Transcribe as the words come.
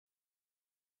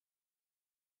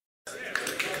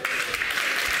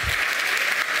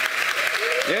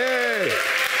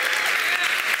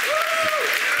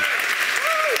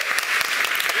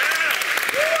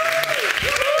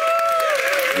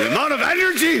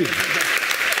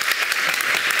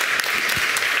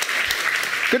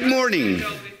Good morning.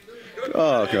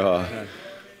 Oh, God.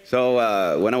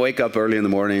 So when I wake up early in the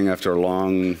morning after a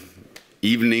long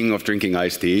evening of drinking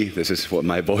iced tea, this is what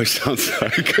my voice sounds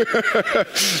like.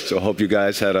 So I hope you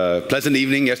guys had a pleasant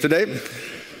evening yesterday.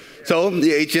 So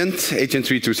the agent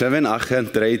 327,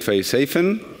 agent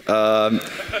 327.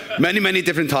 Many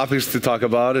different topics to talk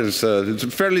about. It's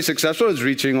fairly successful. It's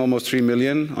reaching almost 3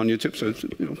 million on YouTube, so it's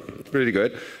pretty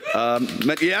good.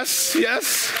 But yes,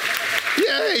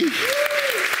 yay!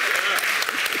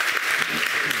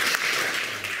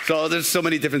 So there's so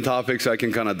many different topics I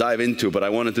can kind of dive into, but I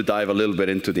wanted to dive a little bit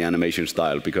into the animation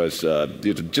style because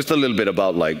just a little bit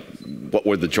about like what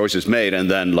were the choices made, and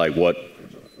then like what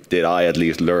did I at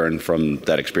least learn from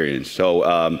that experience.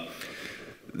 So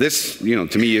this,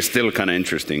 to me is still kind of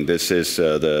interesting. This is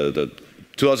the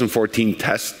 2014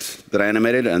 test that I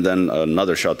animated, and then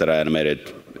another shot that I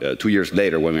animated 2 years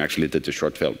later when we actually did the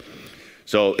short film.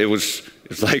 So it's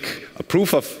like a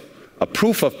proof of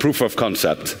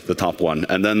concept, the top one,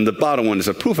 and then the bottom one is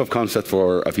a proof of concept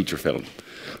for a feature film.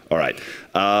 All right.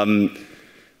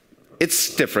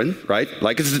 It's different, right?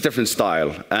 Like it's a different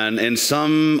style. And in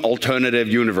some alternative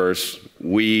universe,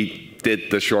 we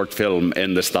did the short film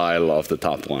in the style of the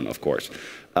top one, of course.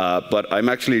 But I'm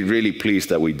actually really pleased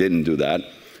that we didn't do that.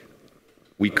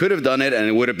 We could have done it and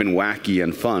it would have been wacky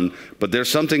and fun, but there's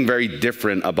something very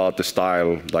different about the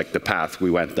style, like the path we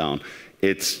went down.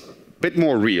 It's a bit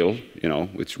more real,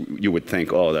 which you would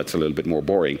think, oh, that's a little bit more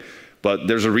boring. But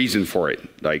there's a reason for it.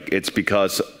 Like, it's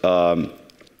because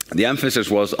the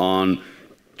emphasis was on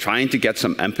trying to get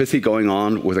some empathy going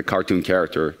on with a cartoon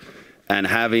character, and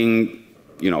having,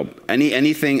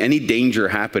 any danger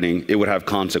happening, it would have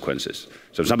consequences.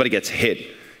 So if somebody gets hit,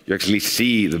 you actually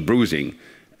see the bruising,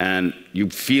 and you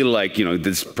feel like,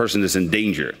 this person is in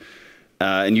danger.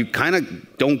 And you kind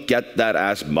of don't get that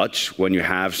as much when you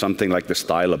have something like the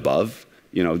style above.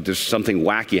 There's something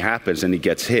wacky happens and he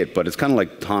gets hit, but it's kind of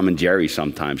like Tom and Jerry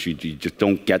sometimes. You just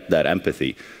don't get that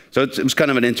empathy. So it was kind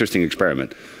of an interesting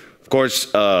experiment. Of course,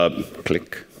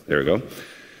 click, there we go.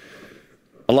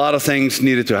 A lot of things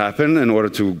needed to happen in order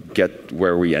to get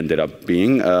where we ended up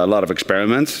being. A lot of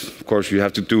experiments. Of course, you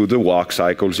have to do the walk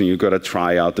cycles and you've got to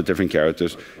try out the different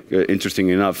characters. Interesting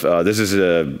enough, this is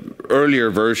an earlier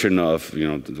version of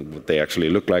what they actually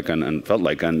look like and felt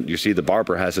like. And you see the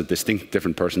barber has a distinct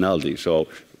different personality. So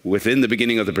within the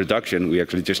beginning of the production, we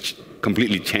actually just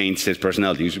completely changed his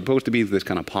personality. He's supposed to be this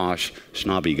kind of posh,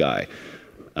 snobby guy.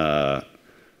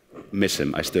 Miss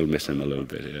him. I still miss him a little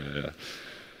bit. Yeah.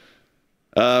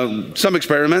 Some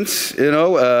experiments, That's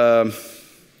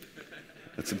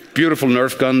a beautiful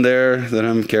Nerf gun there that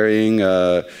I'm carrying.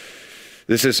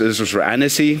 This was for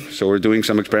Annecy, so we're doing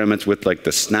some experiments with like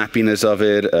the snappiness of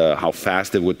it, how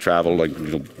fast it would travel, like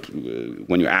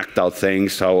when you act out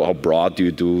things, how broad do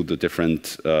you do the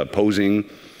different posing.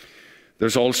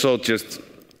 There's also just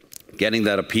getting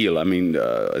that appeal. I mean,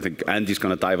 I think Andy's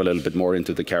going to dive a little bit more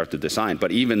into the character design,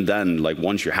 but even then, like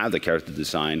once you have the character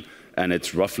design, and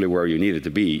it's roughly where you need it to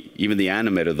be. Even the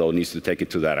animator, though, needs to take it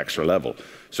to that extra level.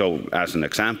 So as an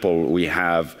example, we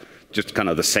have just kind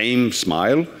of the same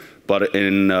smile, but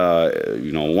in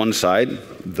one side,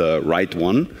 the right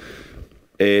one,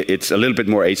 it's a little bit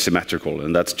more asymmetrical,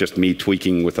 and that's just me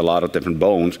tweaking with a lot of different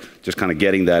bones, just kind of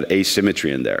getting that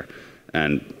asymmetry in there,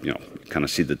 and kind of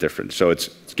see the difference. So it's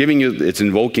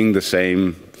invoking the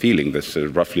same feeling, this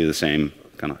roughly the same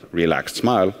kind of relaxed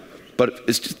smile, but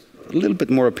it's just a little bit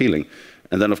more appealing.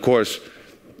 And then, of course,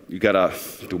 you gotta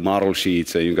do model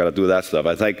sheets and you gotta do that stuff.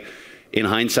 I think, in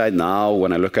hindsight now,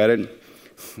 when I look at it,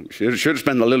 should have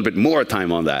spent a little bit more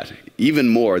time on that, even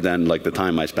more than like the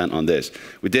time I spent on this.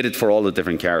 We did it for all the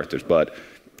different characters, but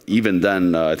even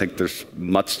then, I think there's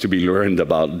much to be learned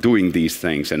about doing these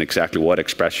things and exactly what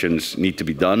expressions need to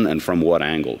be done and from what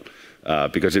angle.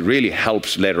 Because it really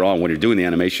helps later on when you're doing the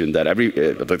animation that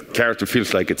the character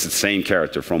feels like it's the same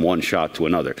character from one shot to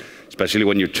another, especially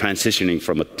when you're transitioning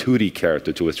from a 2D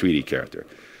character to a 3D character.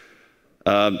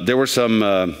 There were some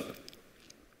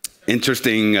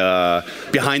interesting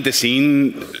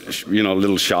behind-the-scene,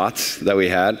 little shots that we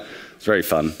had. It's very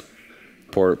fun.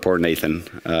 Poor Nathan.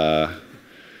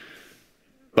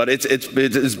 But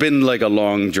it's been like a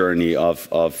long journey of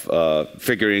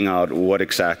figuring out what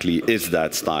exactly is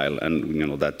that style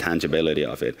and that tangibility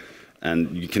of it,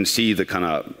 and you can see the kind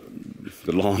of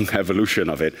the long evolution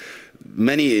of it.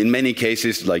 In many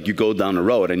cases, like you go down a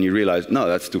road and you realize, no,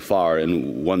 that's too far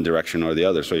in one direction or the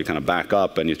other, so you kind of back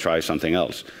up and you try something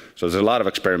else. So there's a lot of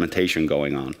experimentation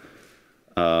going on.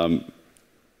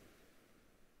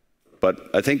 But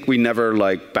I think we never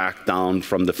back down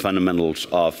from the fundamentals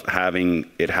of having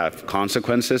it have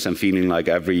consequences and feeling like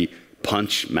every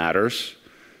punch matters.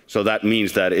 So that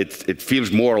means that it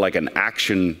feels more like an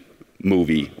action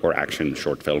movie or action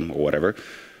short film or whatever,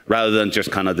 rather than just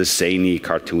kind of this zany,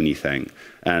 cartoony thing.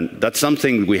 And that's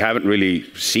something we haven't really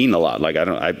seen a lot. Like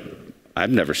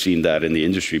I've never seen that in the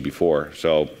industry before.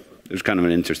 So it's kind of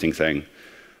an interesting thing.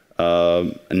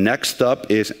 Next up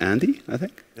is Andy, I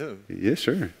think. Oh. Yes,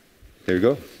 sir. There you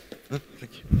go. Oh,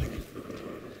 thank you.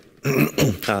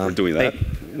 We're doing that.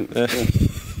 Hey.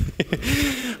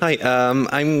 Hi,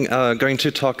 I'm going to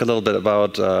talk a little bit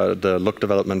about the look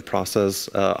development process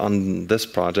on this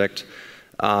project.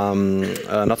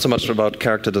 Not so much about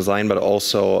character design, but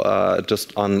also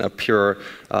just on a pure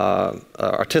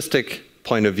artistic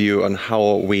point of view on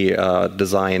how we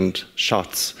designed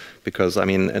shots. Because I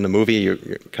mean, in a movie, you're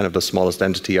kind of the smallest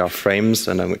entity are frames,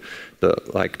 and then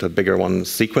the bigger one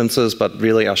sequences. But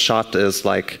really, a shot is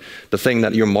like the thing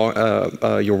that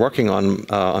you're working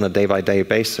on a day-by-day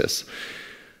basis.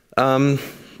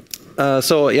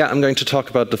 So yeah, I'm going to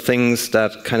talk about the things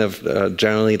that kind of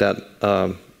generally that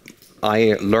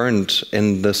I learned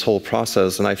in this whole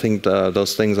process, and I think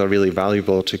those things are really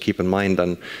valuable to keep in mind.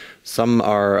 And some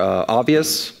are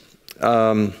obvious.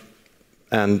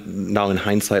 And now in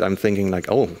hindsight, I'm thinking like,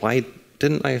 oh, why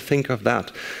didn't I think of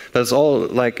that? But it's all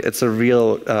like, it's a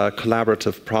real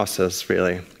collaborative process,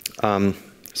 really.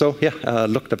 So yeah,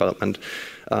 look development.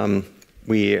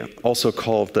 We also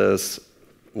call this,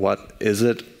 what is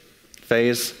it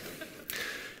phase?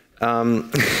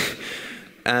 And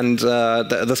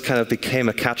this kind of became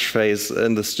a catchphrase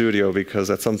in the studio because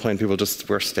at some point people just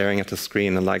were staring at the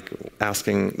screen and like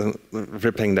asking,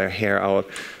 ripping their hair out.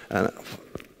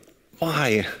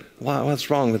 Why? What's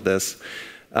wrong with this?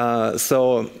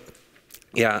 So,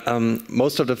 yeah,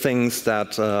 most of the things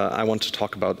that I want to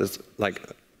talk about is, like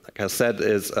I said,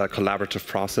 is a collaborative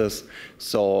process.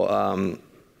 So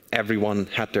everyone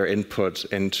had their input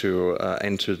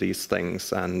into these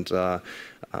things, and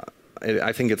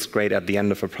I think it's great at the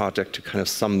end of a project to kind of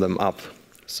sum them up.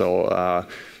 So.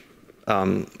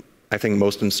 I think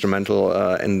most instrumental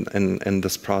in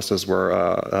this process were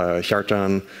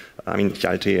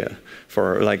Hjalti,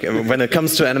 for like when it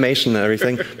comes to animation and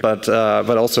everything, but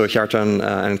also Hjalti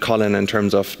and Colin in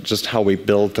terms of just how we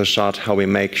build the shot, how we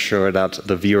make sure that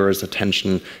the viewer's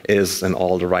attention is in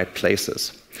all the right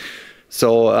places.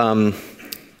 So in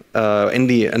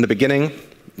the beginning,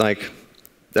 like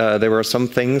there were some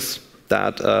things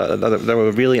that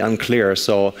were really unclear.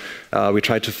 So we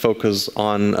tried to focus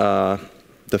on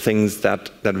the things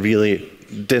that really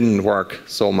didn't work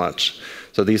so much.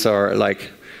 So these are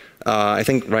like, I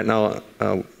think right now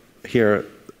here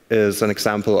is an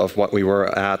example of what we were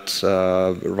at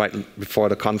right before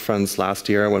the conference last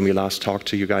year when we last talked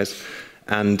to you guys.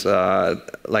 And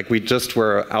like we just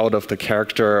were out of the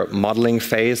character modeling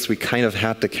phase. We kind of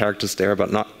had the characters there,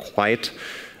 but not quite.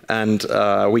 And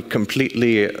we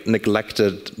completely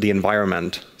neglected the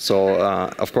environment. So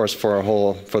of course, for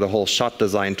the whole shot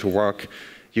design to work,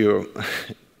 you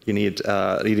need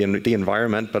the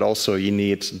environment, but also you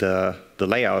need the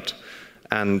layout.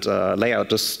 And layout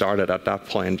just started at that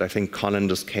point. I think Colin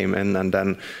just came in, and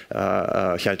then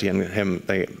Hjalti and him,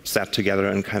 they sat together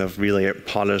and kind of really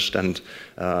polished and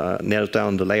nailed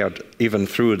down the layout even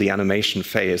through the animation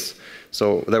phase.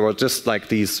 So there were just like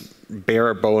these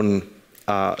bare bone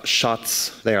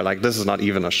shots there. Like this is not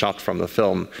even a shot from the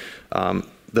film.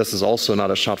 This is also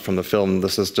not a shot from the film.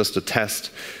 This is just a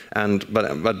test.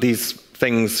 But these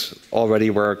things already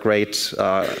were great,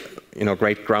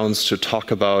 great grounds to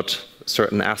talk about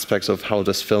certain aspects of how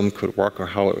this film could work or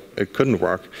how it couldn't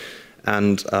work.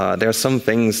 And there are some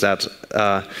things that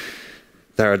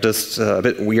are just a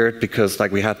bit weird because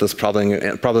like we had this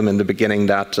problem in the beginning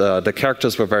that the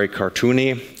characters were very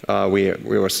cartoony.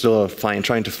 We were still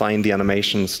trying to find the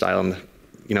animation style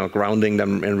and grounding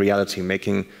them in reality,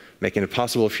 making it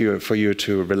possible for you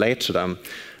to relate to them.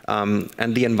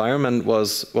 And the environment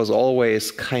was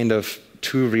always kind of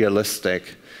too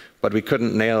realistic, but we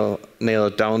couldn't nail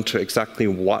it down to exactly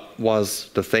what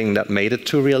was the thing that made it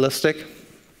too realistic.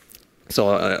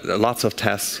 So lots of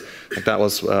tests. Like that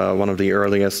was one of the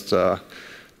earliest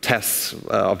tests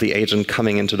of the agent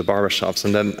coming into the barbershops,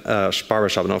 and then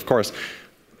barbershop. And of course,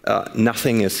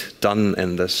 nothing is done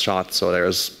in this shot, so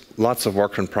there's lots of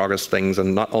work in progress things,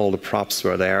 and not all the props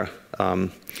were there.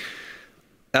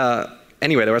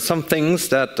 Anyway, there were some things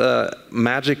that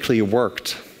magically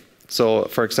worked. So,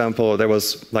 for example, there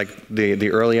was like the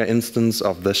earlier instance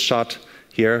of this shot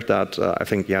here that I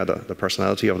think, yeah, the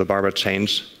personality of the barber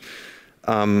changed.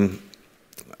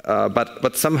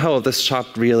 But somehow this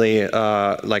shot really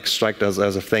like struck us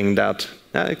as a thing that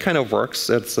it kind of works.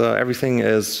 It's everything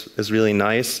is really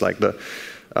nice. Like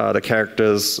the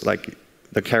characters, like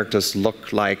the characters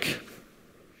look like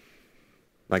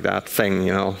that thing,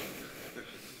 you know.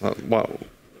 Well,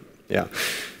 yeah.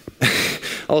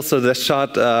 Also, this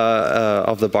shot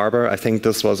of the barber, I think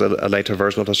this was a later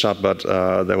version of the shot, but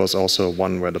there was also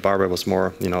one where the barber was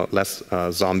more, you know, less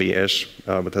zombie-ish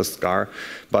with his scar.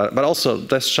 But also,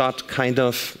 this shot kind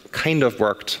of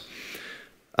worked.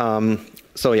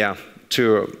 So yeah,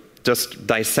 to just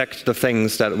dissect the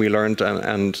things that we learned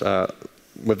and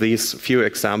with these few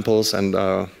examples and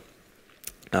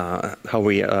how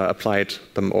we applied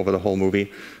them over the whole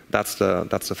movie. That's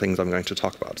the things I'm going to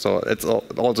talk about. So it's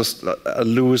all just a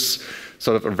loose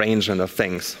sort of arrangement of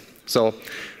things. So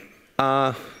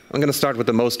I'm going to start with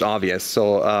the most obvious.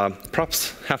 So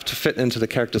props have to fit into the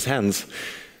character's hands.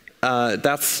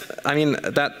 That's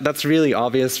really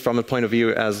obvious from a point of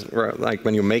view as like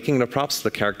when you're making the props,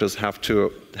 the characters have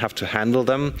to handle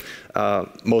them.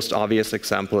 Most obvious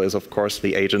example is of course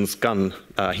the agent's gun.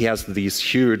 He has these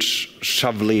huge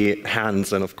shovelly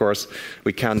hands, and of course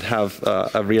we can't have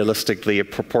a realistically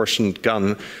proportioned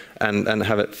gun and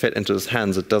have it fit into his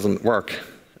hands. It doesn't work.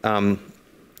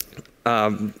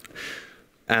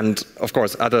 And of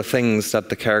course, other things that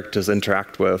the characters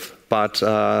interact with. But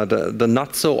the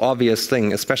not so obvious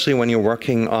thing, especially when you're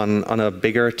working on a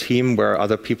bigger team where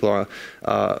other people are,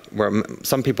 where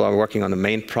some people are working on the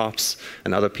main props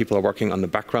and other people are working on the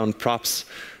background props,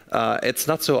 it's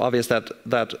not so obvious that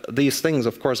these things,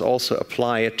 of course, also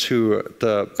apply to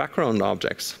the background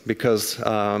objects, because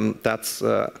that's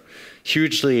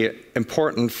hugely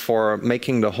important for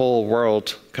making the whole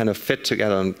world kind of fit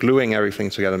together and gluing everything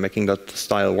together, making that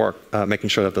style work, making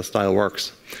sure that the style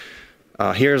works.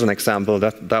 Here's an example.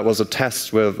 That was a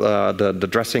test with the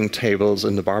dressing tables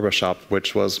in the barbershop,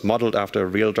 which was modeled after a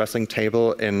real dressing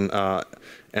table in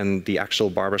the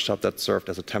actual barbershop that served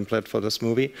as a template for this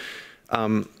movie.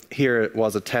 Here it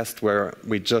was a test where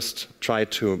we just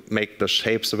tried to make the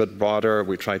shapes a bit broader.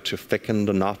 We tried to thicken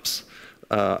the knobs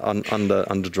on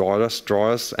the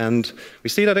drawers, and we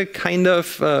see that it kind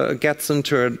of gets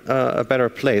into a better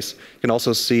place. You can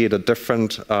also see the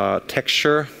different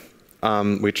texture.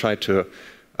 We try to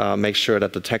make sure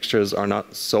that the textures are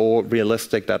not so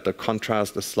realistic that the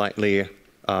contrast is slightly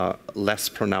less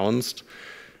pronounced.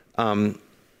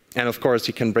 And of course,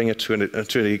 you can bring it to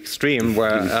the extreme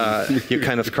where you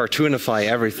kind of cartoonify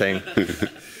everything.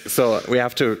 So we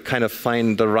have to kind of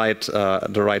find the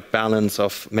right balance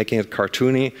of making it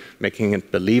cartoony, making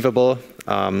it believable.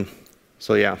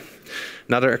 So yeah,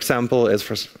 another example is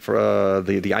for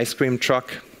the ice cream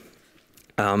truck.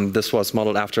 This was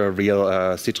modeled after a real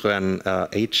Citroën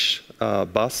H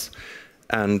bus,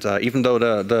 and even though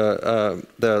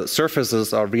the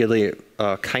surfaces are really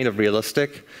kind of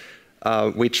realistic,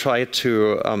 we try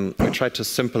to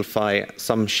simplify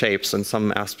some shapes and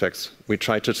some aspects. We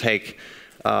try to take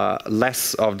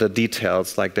less of the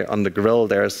details, like on the grill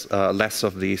there's less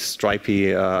of these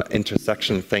stripy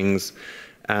intersection things,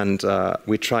 and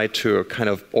we try to kind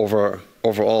of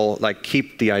overall like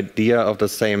keep the idea of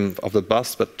the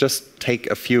bus, but just take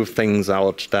a few things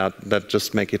out that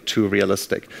just make it too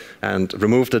realistic and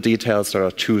remove the details that are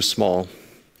too small.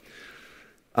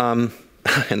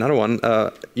 Another one,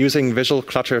 using visual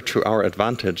clutter to our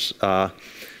advantage.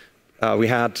 We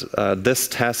had this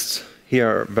test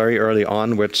here very early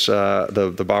on, which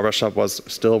the barbershop was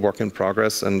still work in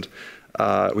progress, and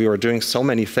we were doing so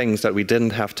many things that we didn't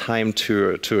have time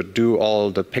to do all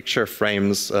the picture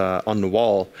frames on the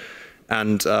wall.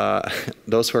 And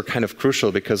those were kind of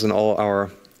crucial, because in all our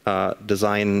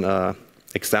design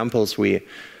examples, we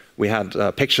had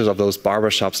pictures of those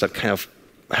barbershops that kind of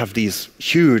have these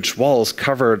huge walls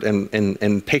covered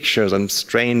in pictures and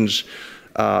strange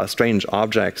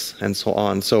objects and so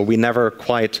on. So we never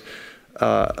quite,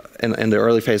 in the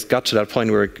early phase, got to that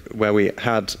point where we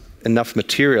had enough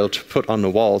material to put on the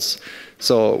walls.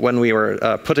 So when we were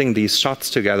putting these shots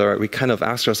together, we kind of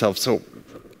asked ourselves, so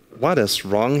what is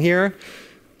wrong here?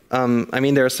 I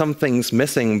mean, there are some things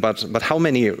missing, but how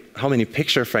many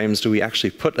picture frames do we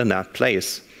actually put in that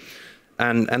place?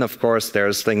 And of course,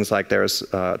 there's things like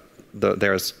the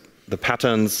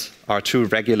patterns are too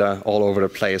regular all over the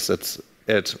place.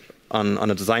 On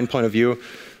a design point of view,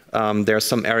 there are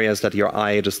some areas that your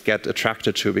eye just get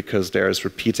attracted to because there's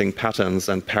repeating patterns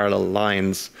and parallel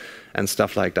lines and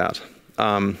stuff like that.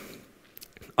 On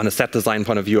a set design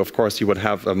point of view, of course, you would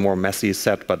have a more messy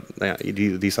set, but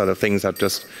these are the things that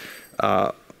just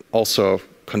also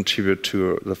contribute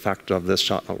to the fact of this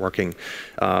shot not working.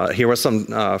 Here was some,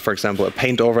 for example, a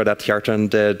paint over that Hjalti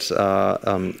did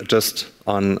just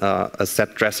on a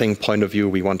set dressing point of view.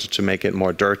 We wanted to make it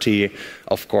more dirty,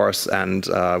 of course, and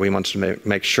we wanted to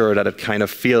make sure that it kind of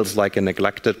feels like a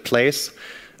neglected place.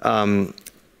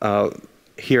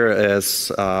 Here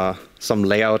is some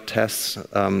layout tests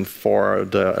for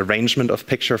the arrangement of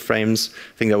picture frames.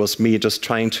 I think that was me just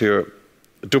trying to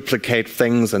duplicate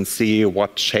things and see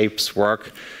what shapes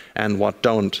work and what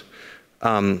don't.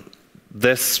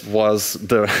 This was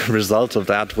the result of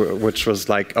that, which was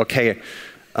like, okay,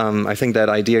 I think that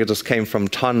idea just came from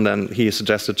Ton, and he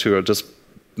suggested to just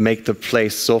make the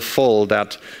place so full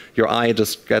that your eye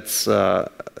just gets you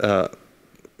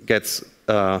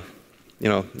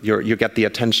know, you get the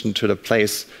attention to the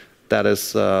place that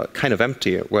is kind of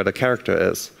empty, where the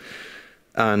character is.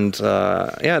 And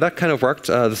yeah, that kind of worked.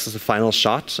 This is the final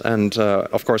shot, and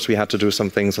of course we had to do some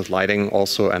things with lighting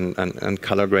also and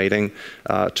color grading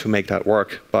to make that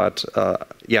work. But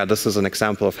yeah, this is an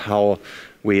example of how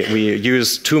we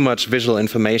use too much visual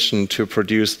information to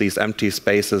produce these empty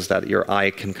spaces that your eye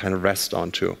can kind of rest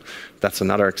onto. That's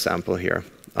another example here.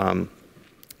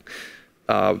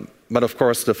 But of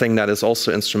course, the thing that is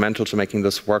also instrumental to making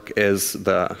this work is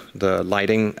the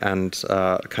lighting and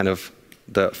kind of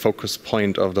the focus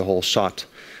point of the whole shot.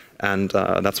 And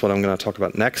that's what I'm going to talk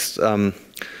about next.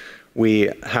 We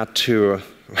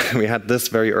had this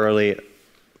very early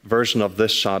version of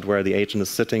this shot where the agent is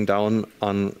sitting down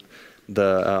on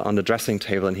the dressing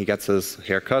table and he gets his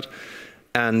haircut.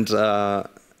 And the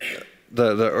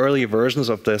early versions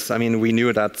of this, I mean, we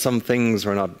knew that some things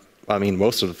were not, I mean,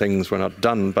 most of the things were not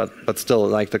done, but still,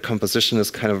 like, the composition is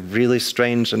kind of really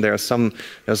strange, and there's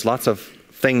lots of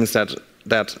things that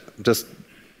just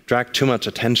drag too much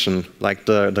attention, like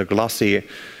the glossy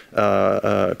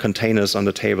containers on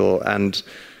the table. And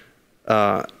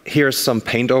here's some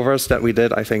paint overs that we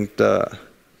did. I think the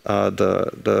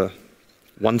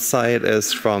one side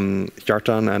is from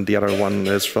Hjalti and the other one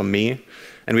is from me.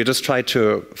 And we just try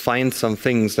to find some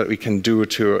things that we can do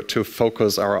to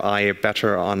focus our eye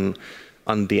better on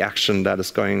the action that is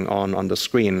going on the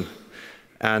screen.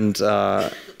 And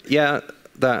yeah,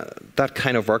 that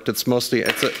kind of worked. It's mostly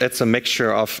it's a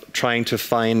mixture of trying to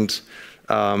find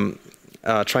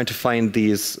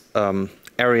these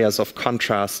areas of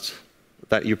contrast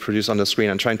that you produce on the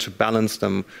screen and trying to balance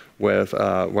them with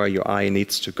where your eye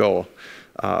needs to go.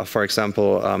 For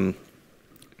example,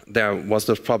 there was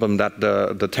this problem that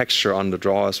the texture on the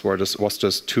drawers was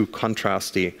just too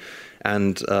contrasty,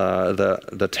 and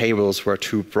the tables were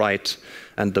too bright,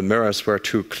 and the mirrors were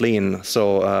too clean.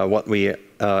 So what we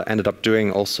ended up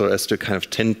doing also is to kind of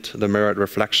tint the mirrored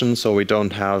reflection, so we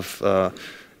don't have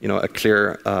you know, a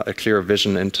clear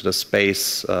vision into the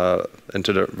space,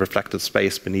 into the reflected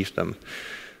space beneath them.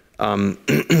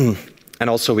 And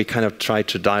also we kind of tried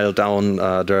to dial down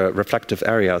the reflective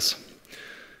areas.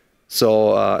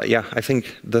 So yeah, I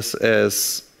think this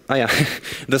is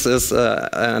this is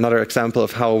another example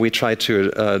of how we try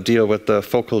to deal with the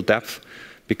focal depth,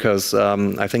 because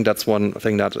I think that's one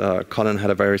thing that Colin had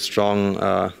a very strong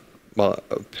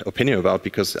opinion about,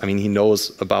 because I mean, he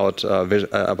knows about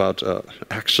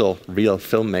actual real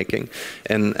filmmaking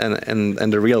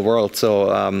and the real world.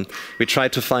 So we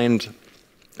tried to find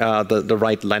the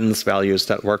right lens values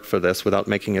that work for this without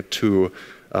making it too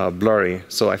blurry.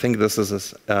 So I think this is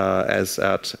as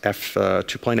at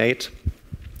f2.8.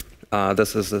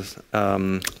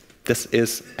 This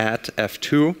is at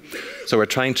f2. So we're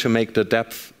trying to make the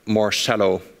depth more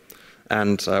shallow,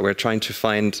 and we're trying to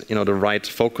find, you know, the right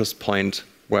focus point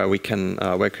where we can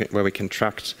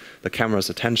track the camera's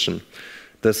attention.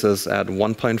 This is at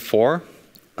 1.4,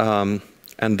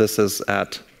 and this is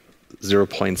at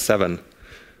 0.7.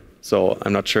 So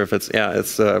I'm not sure if it's, yeah,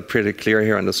 it's pretty clear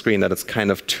here on the screen that it's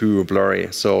kind of too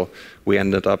blurry. So we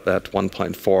ended up at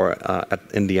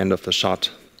 1.4 in the end of the shot,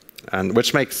 and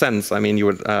which makes sense. I mean, you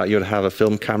would have a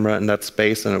film camera in that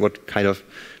space, and it would kind of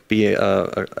be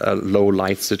a low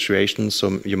light situation.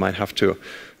 So you might have to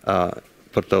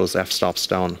put those f-stops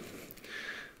down.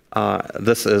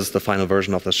 This is the final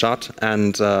version of the shot,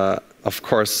 and of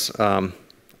course, I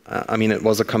mean, it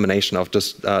was a combination of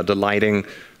just the lighting,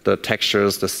 the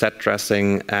textures, the set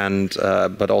dressing, and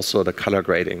but also the color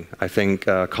grading. I think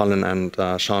Colin and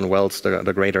Sean Wells,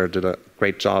 the grader, did a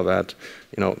great job at,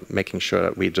 you know, making sure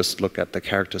that we just look at the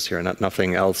characters here and that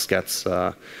nothing else gets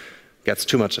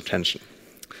too much attention.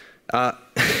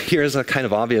 Here's a kind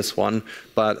of obvious one,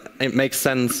 but it makes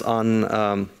sense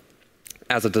on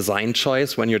as a design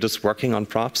choice when you're just working on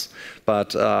props.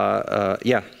 But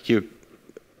yeah, you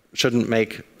shouldn't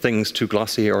make things too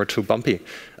glossy or too bumpy.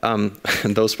 And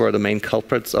those were the main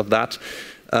culprits of that.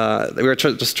 We were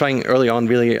just trying early on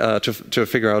really to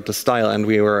figure out the style, and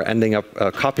we were ending up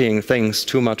copying things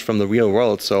too much from the real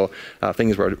world. So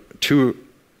things were too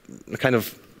kind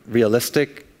of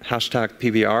realistic, hashtag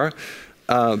PBR.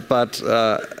 But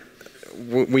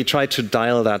we try to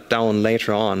dial that down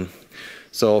later on.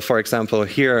 So for example,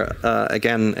 here,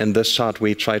 again, in this shot,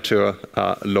 we try to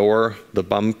lower the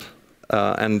bump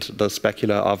and the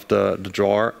specula of the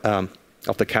drawer,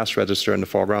 of the cash register in the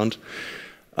foreground.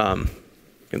 You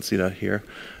can see that here.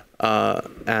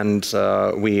 And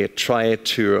we try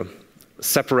to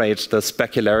separate the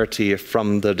specularity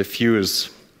from the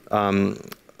diffuse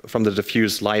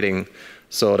lighting.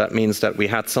 So that means that we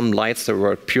had some lights that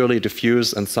were purely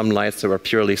diffuse and some lights that were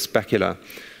purely specular.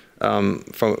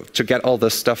 To get all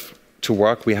this stuff to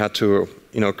work, we had to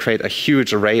create a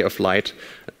huge array of light.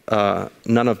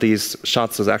 None of these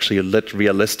shots is actually lit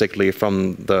realistically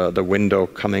from the window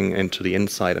coming into the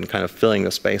inside and kind of filling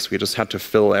the space. We just had to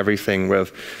fill everything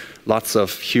with lots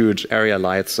of huge area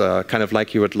lights, kind of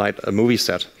like you would light a movie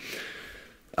set.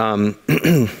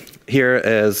 Here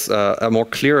is a more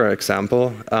clearer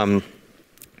example.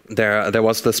 There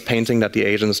was this painting that the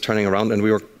agent is turning around, and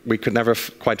we could never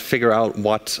quite figure out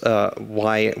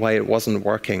why it wasn't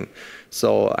working.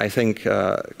 So I think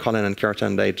Colin and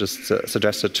Hjalti, they just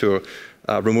suggested to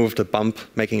remove the bump,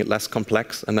 making it less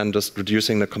complex, and then just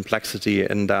reducing the complexity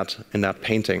in that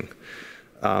painting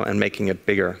and making it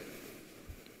bigger.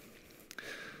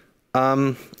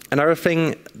 Another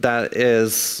thing that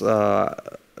is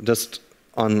just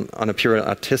on a pure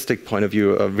artistic point of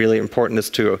view really important is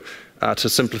to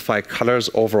simplify colors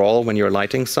overall when you're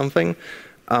lighting something.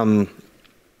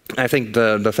 I think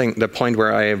the point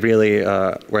where I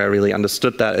really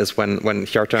understood that is when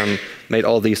Hjalti made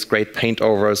all these great paint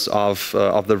overs of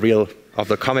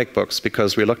the comic books,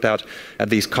 because we looked at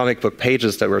these comic book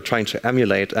pages that we're trying to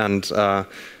emulate, and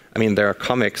I mean, there are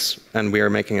comics and we are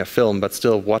making a film, but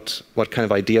still what kind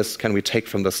of ideas can we take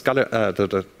from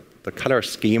the color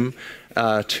scheme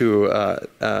into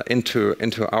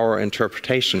our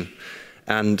interpretation?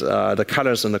 And the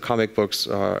colors in the comic books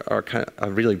are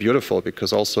really beautiful,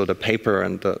 because also the paper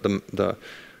and the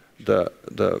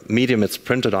medium it's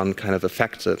printed on kind of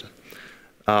affects it.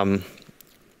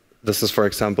 This is, for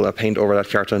example, a paint over that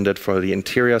Hjalti did for the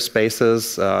interior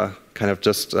spaces, kind of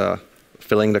just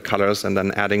filling the colors and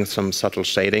then adding some subtle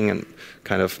shading and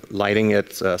kind of lighting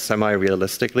it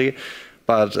semi-realistically.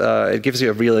 But it gives you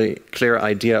a really clear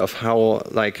idea of how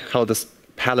this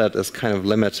palette is kind of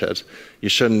limited. You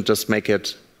shouldn't just make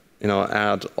it,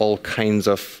 add all kinds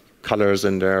of colors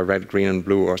in there, red, green, and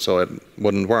blue, or so it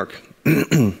wouldn't work.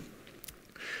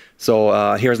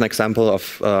 So here's an example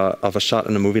of a shot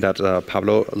in a movie that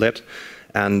Pablo lit,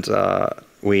 and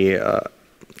we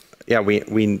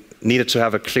needed to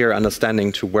have a clear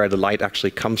understanding to where the light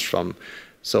actually comes from.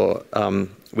 So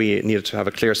we needed to have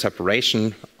a clear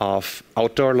separation of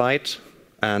outdoor light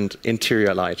and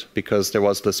interior light, because there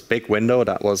was this big window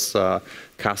that was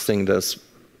casting this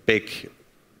big,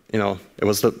 it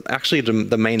was actually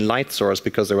the main light source,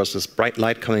 because there was this bright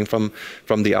light coming from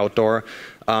the outdoor,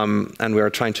 and we were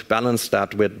trying to balance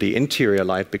that with the interior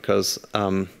light, because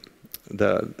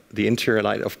the interior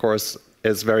light, of course,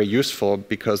 is very useful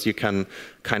because you can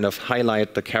kind of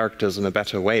highlight the characters in a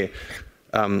better way.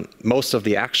 Most of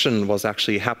the action was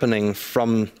actually happening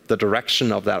from the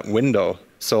direction of that window.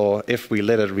 So if we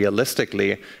lit it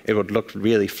realistically, it would look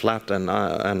really flat and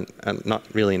not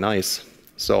really nice.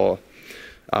 So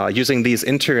using these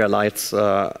interior lights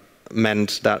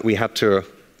meant that we had to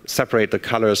separate the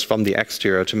colors from the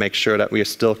exterior to make sure that we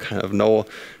still kind of know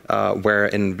where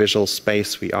in visual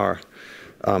space we are.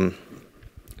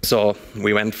 So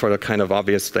we went for the kind of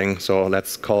obvious thing. So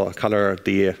let's color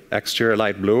the exterior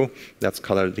light blue. Let's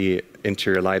color the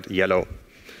interior light yellow.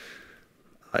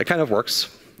 It kind of works.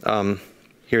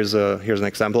 Here's an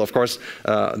example. Of course,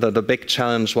 the big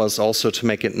challenge was also to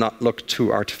make it not look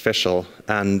too artificial,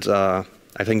 and I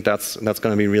think that's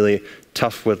going to be really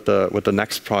tough with the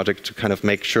next project, to kind of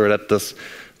make sure that this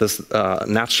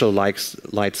natural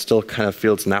light still kind of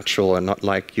feels natural and not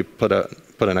like you put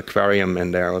an aquarium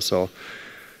in there or so.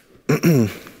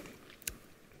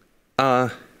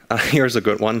 Here's a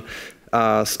good one: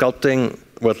 sculpting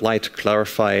with light to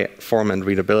clarify form and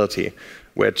readability,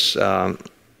 which.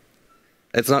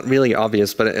 It's not really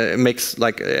obvious, but it makes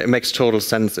total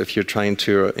sense if you're trying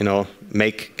to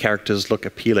make characters look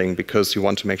appealing, because you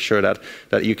want to make sure that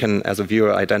you can, as a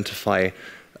viewer, identify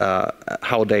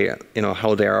how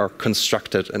they are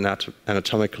constructed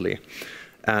anatomically.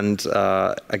 And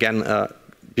again, a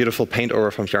beautiful paint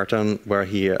over from Hjalti, where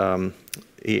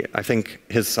I think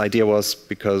his idea was,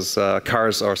 because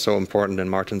cars are so important in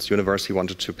Martin's universe, he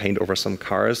wanted to paint over some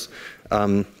cars.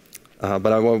 But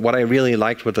what I really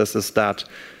liked with this is that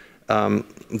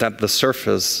the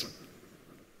surface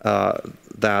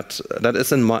that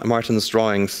is in Martin's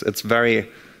drawings, it's very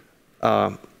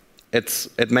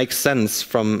it makes sense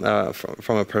from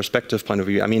a perspective point of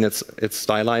view. I mean, it's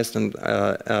stylized, and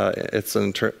it's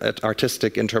an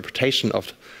artistic interpretation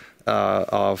of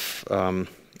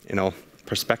you know,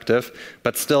 perspective,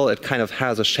 but still it kind of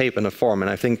has a shape and a form. And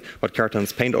I think what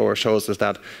Kjartan's paint over shows is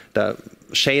that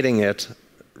shading it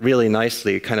really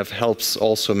nicely kind of helps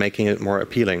also making it more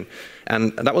appealing.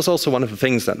 And that was also one of the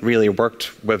things that really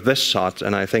worked with this shot.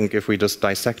 And I think if we just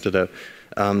dissected it,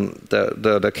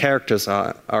 the characters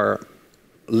are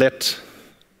lit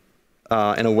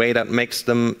in a way that makes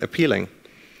them appealing.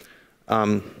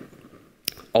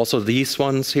 Also, these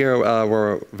ones here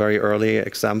were very early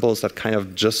examples that kind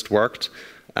of just worked,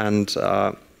 and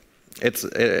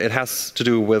it has to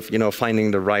do with, you know,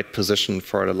 finding the right position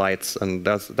for the lights, and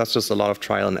that's just a lot of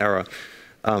trial and error.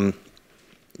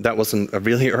 That was a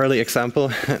really early example,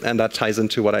 and that ties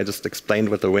into what I just explained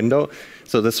with the window.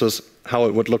 So this was how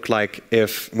it would look like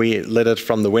if we lit it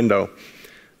from the window.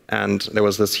 And there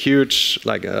was this huge,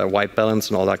 like, white balance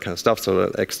and all that kind of stuff. So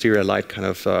the exterior light kind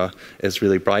of is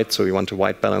really bright. So we want a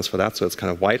white balance for that. So it's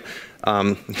kind of white.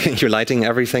 You're lighting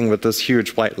everything with this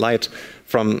huge white light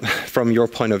from your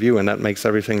point of view, and that makes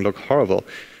everything look horrible.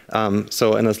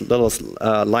 So in a little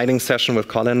lighting session with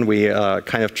Colin, we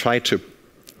kind of tried to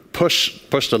push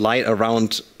the light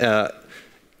around,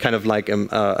 kind of like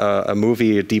a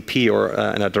movie DP or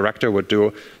and a director would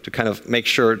do, to kind of make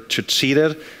sure to cheat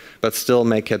it, but still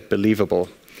make it believable.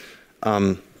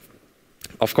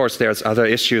 Of course, there's other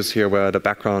issues here where the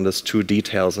background is too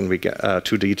detailed and we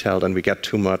get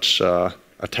too much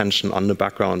attention on the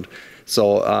background.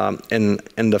 So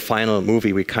in the final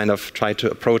movie, we kind of try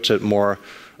to approach it more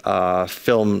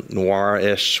film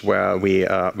noir-ish, where we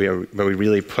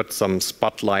really put some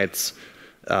spotlights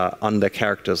on the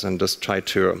characters and just try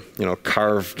to, you know,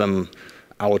 carve them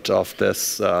out of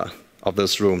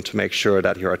this room to make sure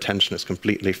that your attention is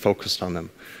completely focused on them.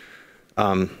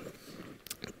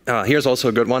 Here's also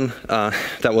a good one.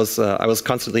 That was I was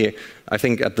constantly, I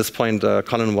think at this point,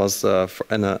 Colin was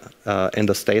in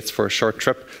the States for a short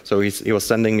trip, so he was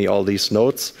sending me all these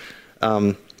notes,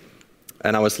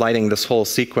 and I was lighting this whole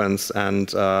sequence.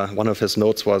 And one of his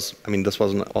notes was, I mean, this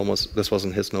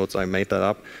wasn't his notes. I made that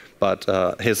up, but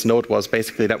his note was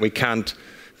basically that we can't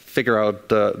figure out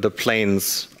the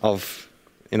planes of,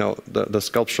 you know, the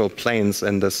sculptural planes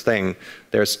in this thing.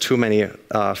 There's too many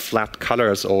flat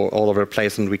colors all over the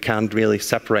place, and we can't really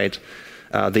separate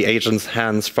the agent's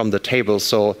hands from the table.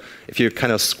 So if you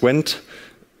kind of squint,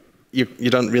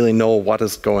 you don't really know what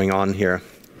is going on here.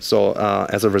 So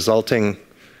as a resulting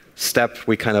step,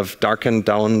 we kind of darkened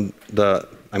down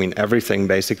everything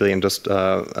basically, and just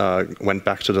went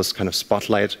back to this kind of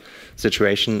spotlight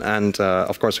situation. And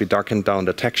of course, we darkened down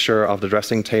the texture of the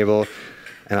dressing table.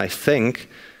 And I think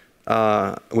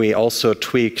we also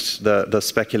tweaked the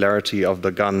specularity of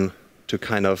the gun to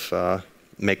kind of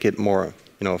make it more,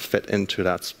 you know, fit into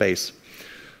that space.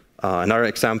 Another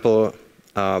example,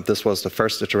 this was the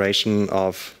first iteration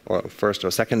of, or first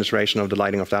or second iteration of the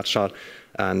lighting of that shot,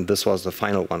 and this was the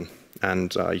final one.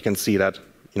 And you can see that,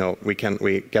 you know, we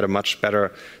get a much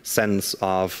better sense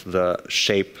of the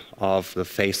shape of the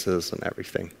faces and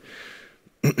everything,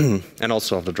 and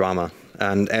also of the drama.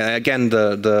 And again,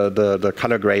 the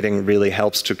color grading really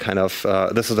helps to kind of,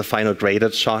 this is the final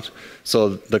graded shot. So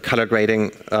the color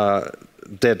grading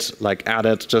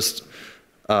added just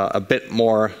a bit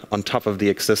more on top of the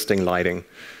existing lighting.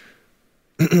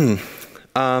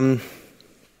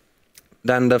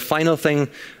 Then the final thing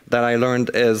that I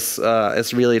learned is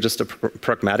really just a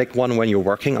pragmatic one when you're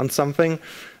working on something.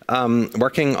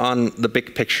 Working on the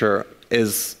big picture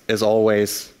is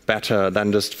always better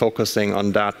than just focusing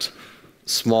on that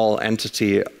small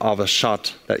entity of a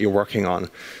shot that you're working on.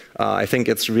 I think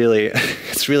it's really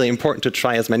important to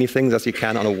try as many things as you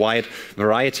can on a wide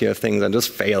variety of things, and just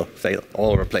fail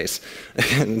all over the place.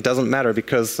 It doesn't matter,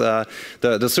 because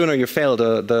the sooner you fail,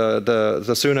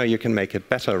 the sooner you can make it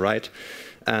better, right?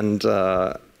 And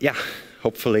yeah,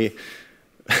 hopefully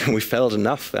we failed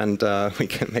enough, and we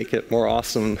can make it more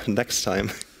awesome next time.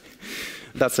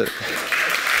 That's it.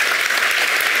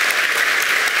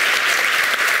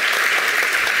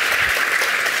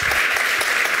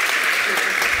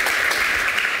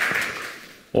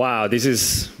 Wow, this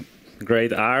is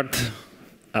great art.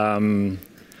 I'm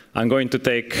going to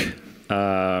take,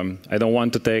 I don't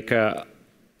want to take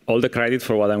all the credit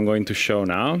for what I'm going to show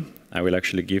now. I will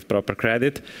actually give proper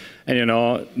credit. And you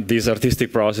know, this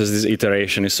artistic process, this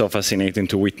iteration is so fascinating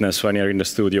to witness when you're in the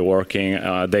studio working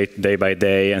day by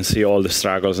day and see all the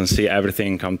struggles and see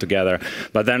everything come together.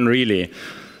 But then really,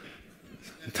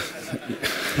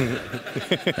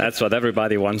 that's what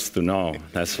everybody wants to know.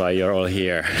 That's why you're all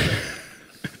here.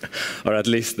 or at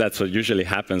least that's what usually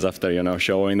happens after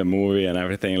showing the movie and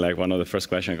everything. Like one of the first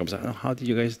questions comes out, oh, how did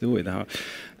you guys do it? How?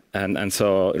 And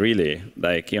so really,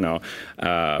 like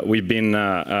we've been.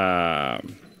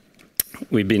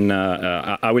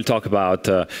 I will talk about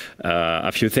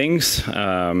a few things,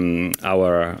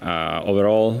 our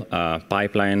overall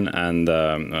pipeline and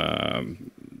the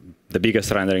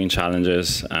biggest rendering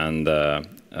challenges, and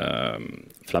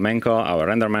Flamenco, our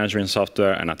render management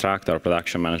software, and Attract, our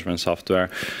production management software.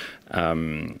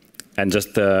 And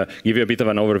just give you a bit of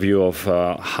an overview of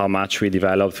how much we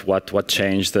developed, what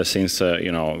changed since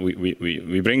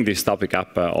we bring this topic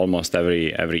up almost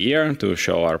every year to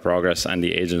show our progress, and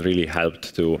the agent really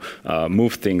helped to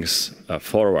move things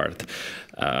forward.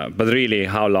 But really,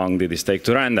 how long did this take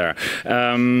to render?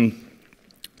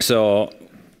 So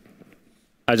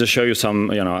I just show you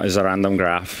some, as a random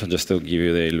graph, just to give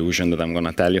you the illusion that I'm going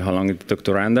to tell you how long it took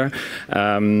to render.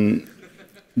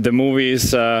 The movie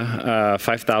is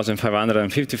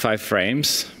 5,555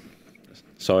 frames,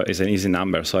 so it's an easy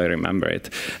number, so I remember it.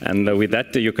 And with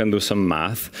that, you can do some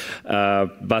math.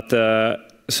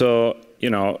 So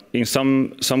in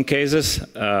some cases,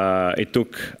 it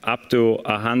took up to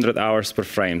 100 hours per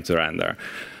frame to render.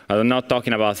 I'm not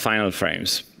talking about final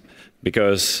frames,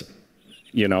 because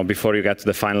before you get to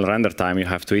the final render time, you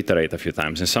have to iterate a few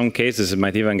times. In some cases, it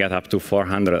might even get up to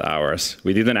 400 hours.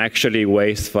 We didn't actually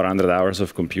waste 400 hours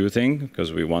of computing,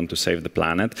 because we want to save the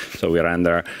planet. So we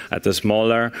render at a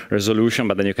smaller resolution,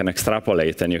 but then you can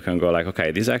extrapolate, and you can go like,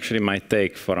 OK, this actually might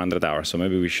take 400 hours, so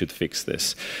maybe we should fix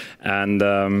this. And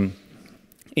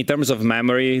in terms of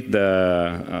memory,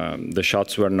 the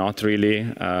shots were not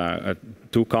really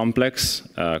too complex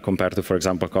compared to, for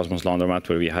example, Cosmos Laundromat,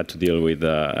 where we had to deal with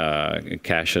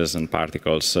caches and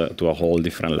particles to a whole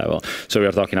different level. So we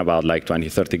are talking about like 20,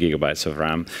 30 gigabytes of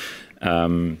RAM.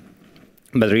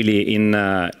 But really, in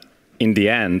the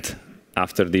end,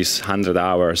 after these 100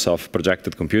 hours of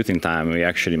projected computing time, we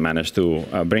actually managed to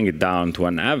bring it down to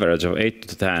an average of 8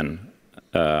 to 10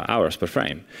 hours per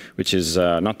frame, which is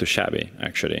not too shabby,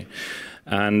 actually.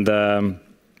 And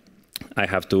I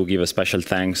have to give a special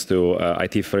thanks to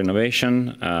IT for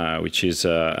Innovation, which is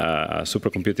a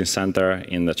supercomputing center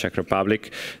in the Czech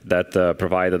Republic that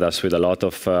provided us with a lot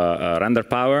of render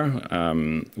power.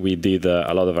 We did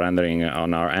a lot of rendering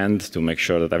on our end to make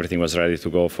sure that everything was ready to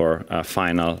go for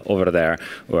final over there,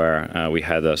 where we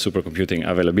had supercomputing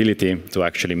availability to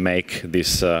actually make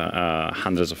these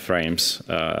hundreds of frames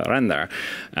render.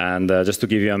 And just to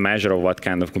give you a measure of what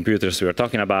kind of computers we are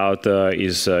talking about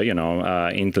is,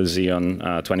 Intel Xeon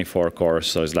 24 cores,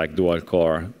 so it's like dual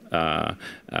core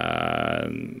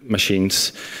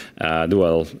machines,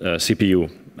 dual CPU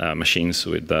machines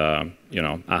with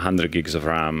 100 gigs of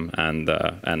RAM and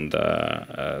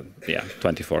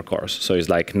 24 cores. So it's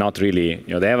like not really,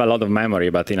 they have a lot of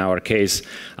memory, but in our case,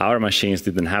 our machines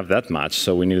didn't have that much,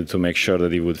 so we needed to make sure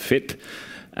that it would fit,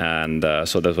 and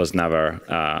so that was never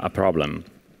a problem.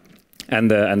 And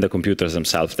the computers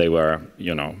themselves, they were,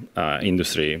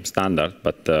 industry standard,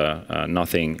 but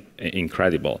nothing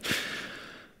incredible.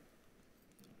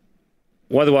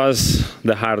 What was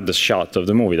the hardest shot of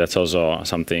the movie? That's also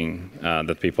something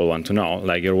that people want to know.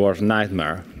 Like your worst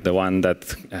nightmare, the one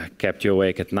that kept you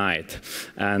awake at night.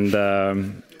 And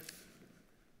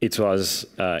it was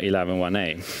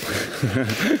 11.1a.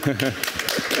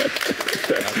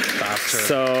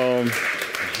 So I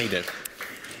hate it.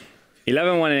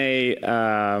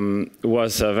 11.1a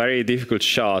was a very difficult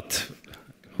shot.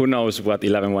 Who knows what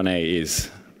 11.1a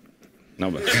is?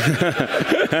 Nobody.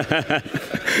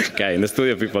 Okay, in the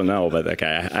studio people know, but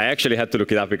okay. I actually had to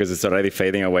look it up because it's already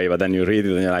fading away, but then you read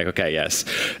it and you're like, okay, yes.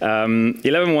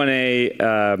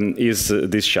 11.1a is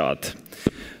this shot.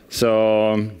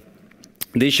 So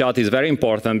this shot is very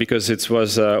important because it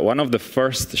was one of the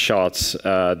first shots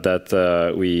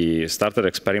that we started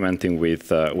experimenting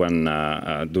with when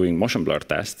doing motion blur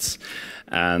tests.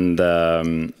 And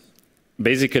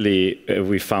basically,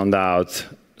 we found out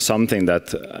something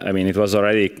that, I mean, it was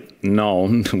already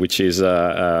known, which is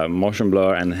motion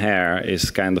blur and hair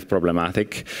is kind of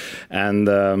problematic. And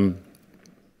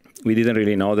we didn't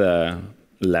really know the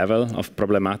level of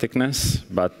problematicness,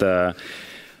 but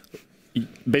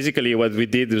basically what we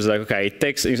did was like, okay, it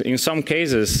takes, in some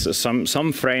cases,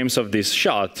 some frames of this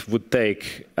shot would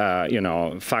take,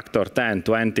 factor 10,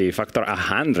 20, factor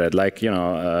 100, like,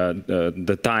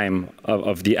 the time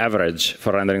of the average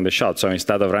for rendering the shot. So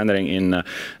instead of rendering in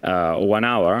 1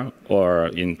 hour or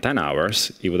in 10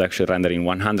 hours, it would actually render in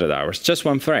 100 hours, just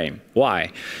one frame.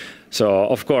 Why? So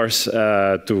of course,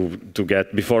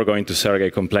 before going to Sergey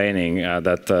complaining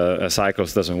that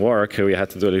cycles doesn't work, we had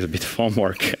to do a little bit of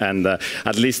homework and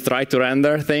at least try to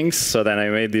render things. So then I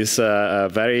made this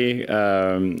very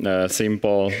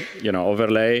simple,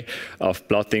 overlay of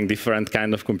plotting different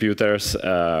kind of computers,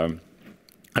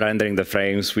 rendering the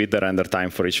frames with the render time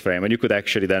for each frame, and you could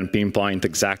actually then pinpoint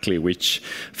exactly which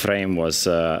frame was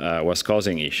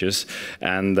causing issues,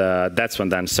 and that's when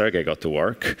then Sergey got to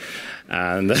work,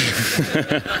 and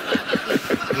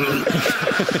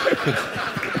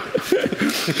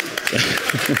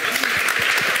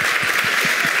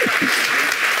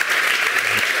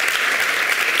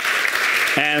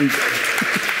and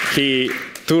he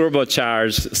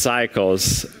turbocharged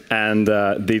cycles and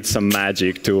did some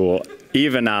magic to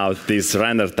even out these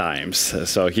render times.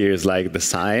 So here's like the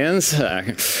science.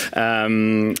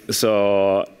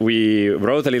 So we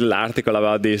wrote a little article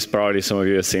about this. Probably some of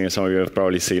you have seen, some of you have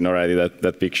probably seen already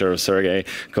that picture of Sergey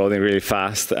coding really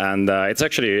fast. And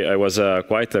it was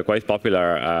quite a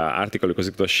popular article because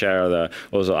it was shared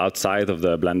also outside of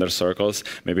the Blender circles.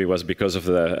 Maybe it was because of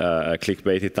the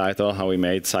clickbaity title, how we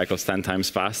made cycles 10 times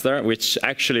faster, which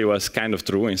actually was kind of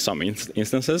true in some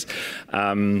instances.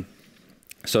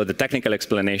 So the technical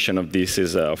explanation of this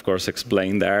is, of course,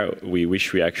 explained there. We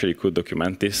wish we actually could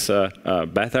document this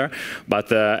better.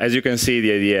 But as you can see,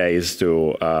 the idea is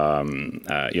to,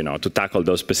 to tackle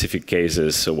those specific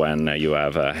cases when you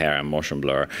have hair and motion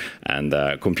blur and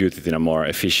compute it in a more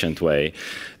efficient way.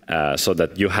 So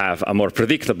that you have a more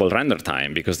predictable render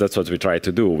time, because that's what we try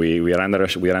to do. We render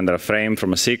a frame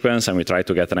from a sequence, and we try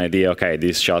to get an idea, okay,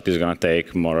 this shot is going to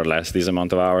take more or less this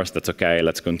amount of hours. That's okay,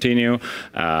 let's continue,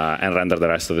 and render the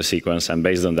rest of the sequence, and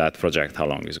based on that, project how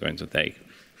long it's going to take.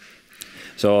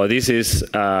 So this is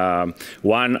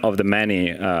one of the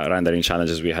many rendering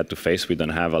challenges we had to face. We don't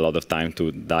have a lot of time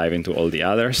to dive into all the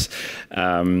others. But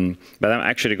I'm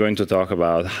actually going to talk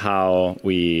about how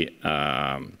we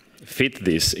fit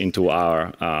this into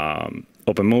our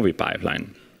OpenMovie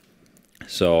pipeline.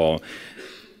 So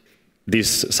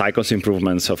these cycles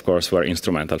improvements, of course, were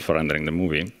instrumental for rendering the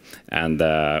movie. And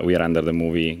we rendered the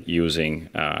movie using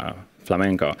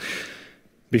Flamenco.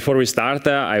 Before we start,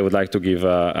 I would like to give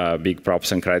big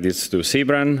props and credits to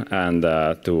Sibran and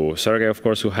to Sergey, of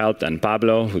course, who helped, and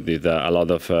Pablo, who did a lot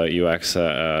of UX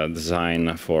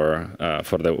design for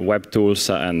the web tools,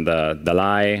 and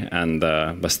Dalai and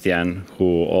Bastien,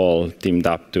 who all teamed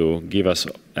up to give us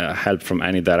help from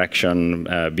any direction,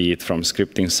 be it from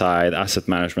scripting side, asset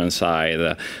management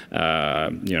side,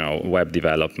 web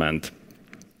development.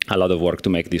 A lot of work to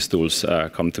make these tools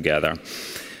come together.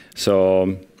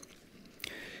 So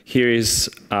here is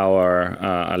our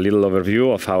a little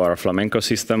overview of how our Flamenco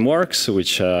system works,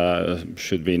 which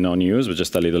should be no news, but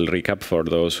just a little recap for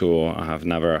those who have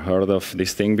never heard of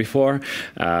this thing before.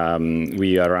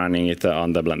 We are running it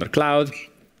on the Blender Cloud.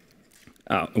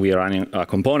 We are running a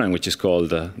component which is called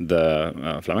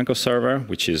the Flamenco server,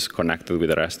 which is connected with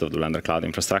the rest of the Blender Cloud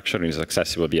infrastructure and is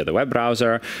accessible via the web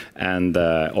browser and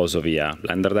also via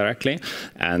Blender directly.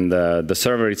 And the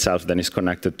server itself then is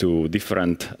connected to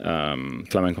different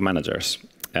Flamenco managers.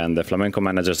 And the Flamenco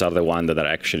managers are the ones that are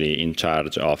actually in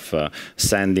charge of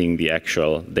sending the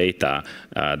actual data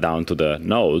down to the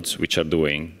nodes, which are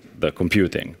doing the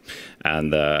computing.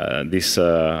 And this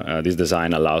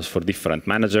design allows for different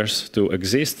managers to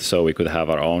exist. So we could have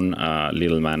our own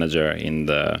little manager in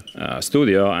the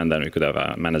studio, and then we could have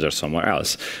a manager somewhere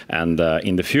else. And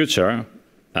in the future,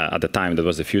 at the time that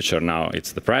was the future, now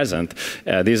it's the present,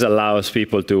 this allows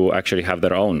people to actually have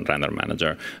their own render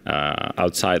manager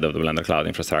outside of the Blender Cloud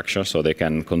infrastructure, so they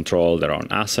can control their own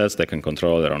assets, they can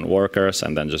control their own workers,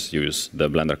 and then just use the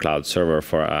Blender Cloud server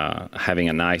for having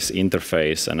a nice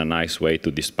interface and a nice way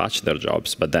to dispatch their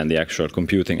jobs. But then the actual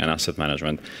computing and asset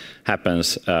management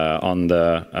happens on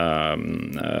the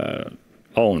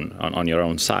on your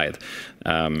own side.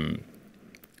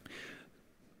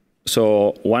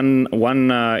 So one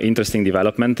interesting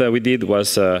development we did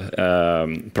was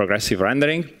progressive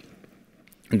rendering.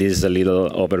 This is a little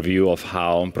overview of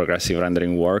how progressive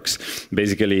rendering works.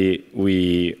 Basically,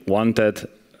 we wanted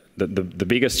the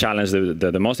biggest challenge,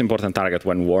 the most important target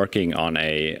when working on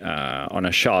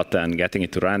a shot and getting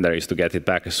it to render is to get it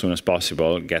back as soon as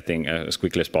possible, getting as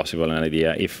quickly as possible an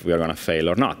idea if we are going to fail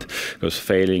or not. Because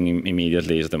failing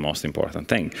immediately is the most important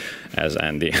thing. As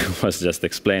Andy was just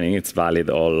explaining, it's valid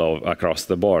all across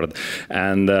the board.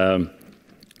 And the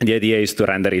idea is to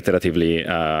render iteratively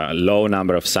low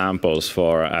number of samples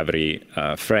for every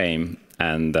frame,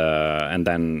 and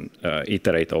then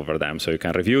iterate over them. So you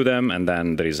can review them, and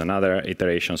then there is another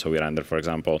iteration. So we render, for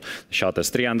example, the shot has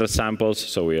 300 samples,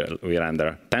 so we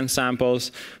render 10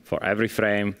 samples for every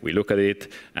frame. We look at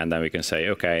it, and then we can say,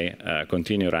 OK,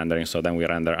 continue rendering. So then we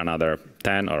render another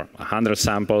 10 or 100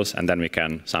 samples, and then we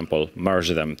can merge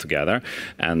them together,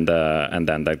 and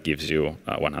then that gives you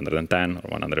 110 or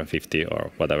 150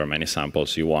 or whatever many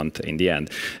samples you want in the end.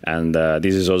 And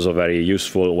this is also very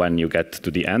useful when you get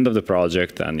to the end of the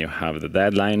project and you have the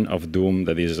deadline of doom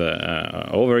that is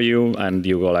over you, and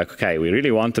you go like, OK, we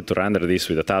really wanted to render this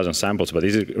with 1,000 samples, but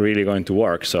is it really going to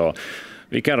work? So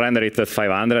we can render it at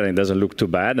 500, and it doesn't look too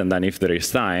bad. And then if there is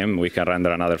time, we can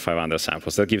render another 500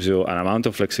 samples. That gives you an amount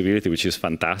of flexibility, which is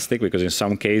fantastic, because in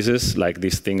some cases, like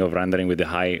this thing of rendering with a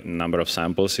high number of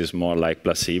samples is more like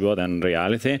placebo than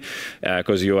reality,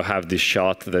 because you have this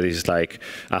shot that is like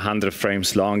 100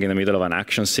 frames long in the middle of an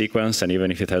action sequence, and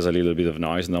even if it has a little bit of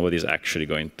noise, nobody's actually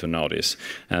going to notice.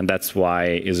 And that's why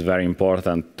it's very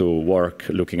important to work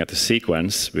looking at the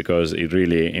sequence, because it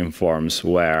really informs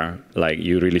where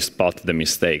you really spot the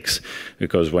mistakes,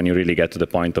 because when you really get to the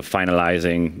point of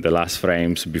finalizing the last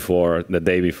frames before the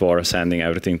day before sending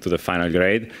everything to the final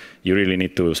grade, you really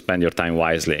need to spend your time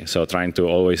wisely. So trying to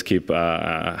always keep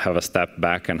have a step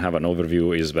back and have an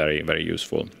overview is very, very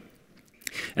useful.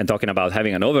 And talking about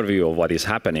having an overview of what is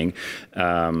happening,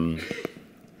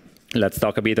 let's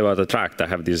talk a bit about Attract. I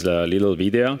have this little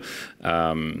video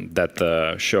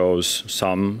that shows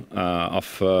some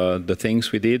of the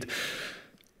things we did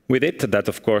with it. That,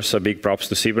 of course, a big props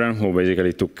to Sibren, who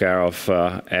basically took care of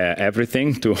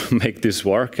everything to make this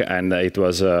work. And it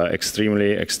was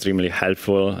extremely, extremely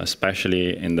helpful,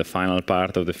 especially in the final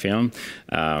part of the film.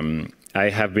 I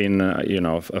have been,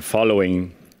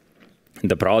 following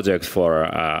the project for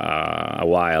a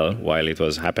while it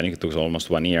was happening. It took almost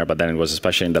 1 year, but then it was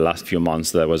especially in the last few months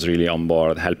that I was really on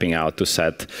board, helping out to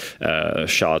set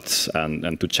shots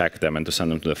and to check them and to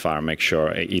send them to the farm, make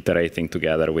sure, iterating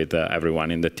together with everyone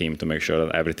in the team to make sure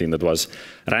that everything that was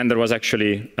rendered was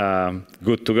actually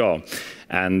good to go.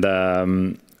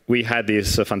 And we had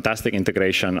this fantastic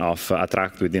integration of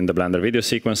Attract within the Blender video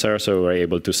sequencer, so we were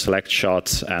able to select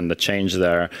shots and change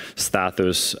their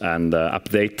status and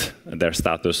update their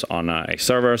status on a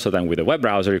server. So then with a web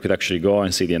browser, you could actually go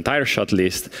and see the entire shot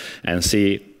list and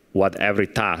see what every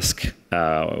task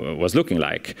was looking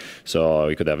like. So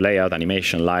you could have layout,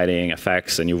 animation, lighting,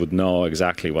 effects, and you would know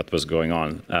exactly what was going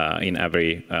on in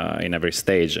every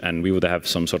stage. And we would have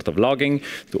some sort of logging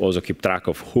to also keep track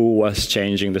of who was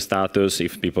changing the status,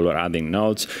 if people were adding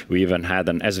nodes. We even had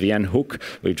an SVN hook,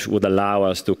 which would allow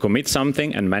us to commit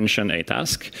something and mention a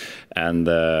task and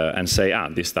say,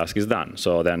 this task is done.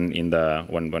 So then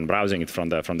when browsing it from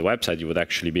the website, you would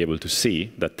actually be able to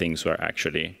see that things were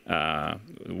actually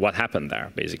what happened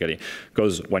there, basically.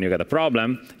 Because when you get a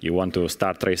problem, you want to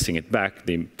start tracing it back.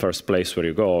 The first place where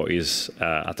you go is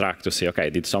Attract to see,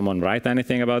 OK, did someone write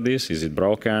anything about this? Is it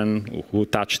broken? Who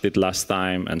touched it last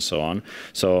time? And so on.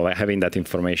 So having that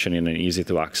information in an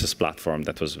easy-to-access platform,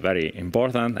 that was very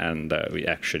important, and we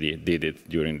actually did it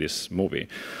during this movie.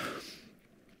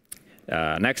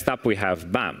 Next up, we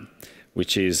have BAM,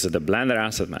 which is the Blender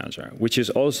Asset Manager, which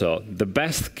is also the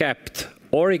best kept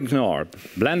or ignored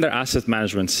Blender asset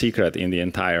management secret in the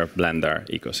entire Blender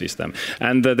ecosystem.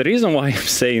 And the reason why I'm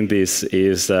saying this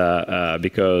is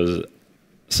because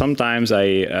sometimes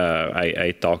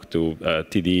I talk to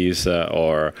TDs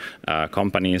or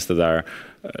companies that are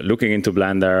looking into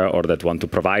Blender or that want to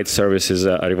provide services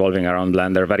revolving around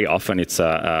Blender. Very often it's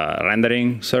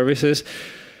rendering services.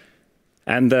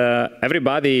 And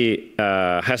everybody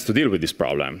has to deal with this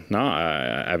problem. No?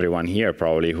 Everyone here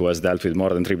probably who has dealt with more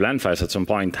than 3 blend files at some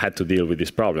point had to deal with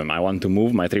this problem. I want to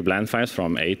move my 3 blend files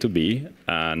from A to B,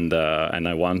 and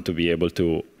I want to be able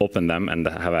to open them and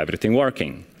have everything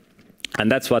working. And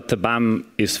that's what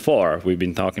BAM is for. We've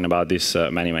been talking about this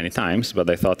many, many times, but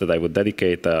I thought that I would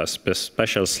dedicate a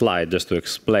special slide just to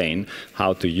explain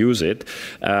how to use it.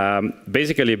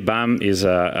 Basically, BAM is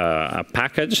a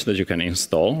package that you can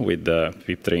install with the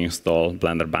pip3 install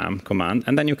blender BAM command,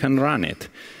 and then you can run it.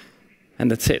 And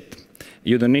that's it.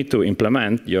 You don't need to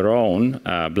implement your own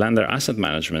Blender asset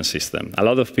management system. A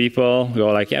lot of people go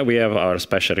like, yeah, we have our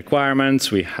special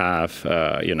requirements. We have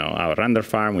our render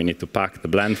farm. We need to pack the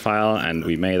blend file, and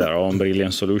we made our own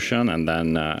brilliant solution. And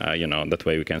then that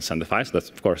way we can send the files.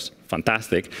 That's, of course,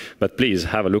 fantastic. But please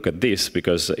have a look at this,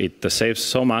 because it saves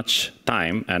so much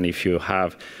time. And if you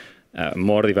have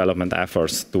more development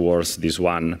efforts towards this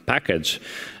one package,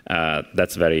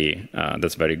 that's very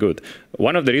good.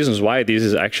 One of the reasons why this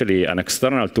is actually an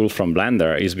external tool from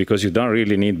Blender is because you don't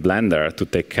really need Blender to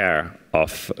take care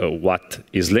of what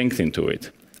is linked into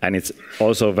it. And it's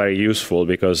also very useful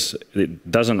because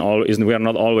it doesn't always, we are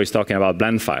not always talking about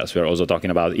blend files. We're also talking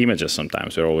about images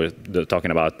sometimes. We're always talking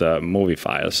about movie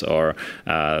files or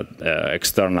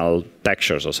external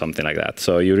textures or something like that.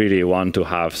 So you really want to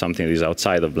have something that is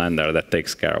outside of Blender that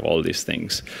takes care of all these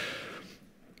things.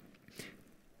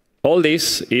 All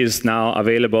this is now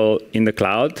available in the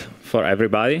cloud for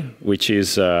everybody, which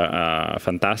is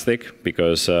fantastic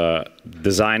because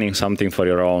designing something for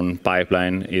your own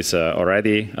pipeline is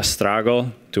already a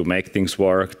struggle to make things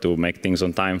work, to make things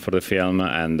on time for the film,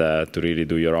 and to really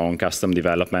do your own custom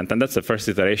development. And that's the first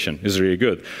iteration. It's really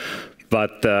good.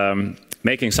 But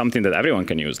making something that everyone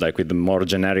can use, like with the more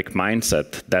generic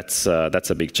mindset, that's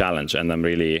a big challenge. And I'm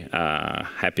really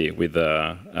happy with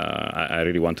I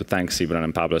really want to thank Sibran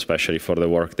and Pablo especially for the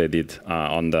work they did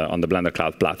on the Blender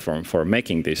Cloud platform for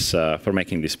making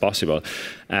this possible.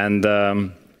 And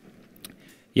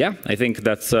yeah, I think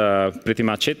that's pretty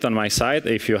much it on my side.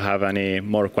 If you have any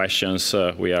more questions,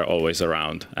 we are always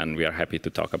around, and we are happy to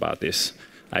talk about this.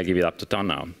 I give it up to Tom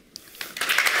now.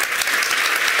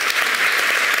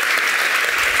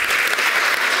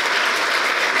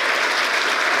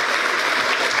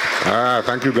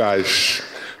 Thank you, guys.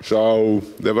 So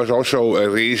there was also a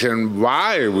reason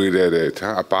why we did it.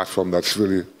 Apart from that's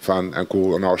really fun and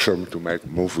cool and awesome to make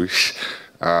movies.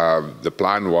 The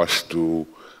plan was to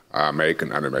make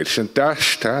an animation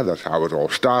test. That's how it all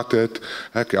started.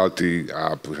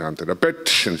 Hjalti presented a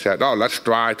pitch and said, oh, let's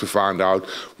try to find out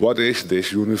what is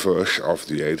this universe of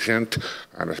the agent,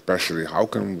 and especially how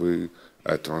can we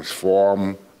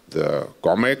transform the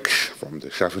comics from the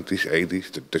 70s,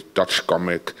 80s, the Dutch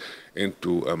comic,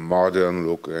 into a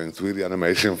modern-looking 3D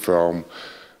animation film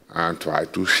and try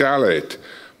to sell it.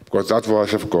 Because that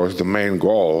was, of course, the main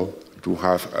goal, to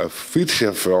have a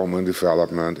feature film in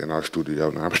development in our studio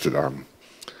in Amsterdam.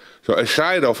 So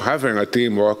aside of having a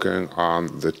team working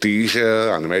on the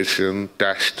teaser, animation,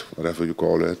 test, whatever you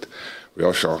call it, we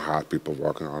also had people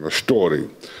working on a story.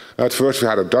 At first we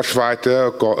had a Dutch writer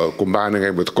combining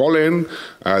it with Colin.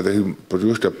 He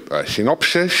produced a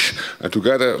synopsis, and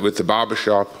together with the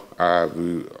Barbershop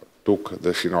we took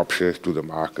the synopsis to the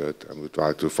market and we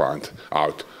tried to find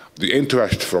out the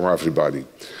interest from everybody.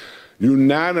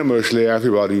 Unanimously,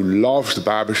 everybody loves the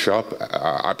Barbershop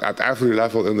at every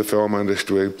level in the film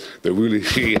industry. They really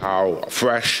see how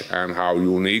fresh and how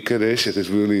unique it is. It is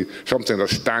really something that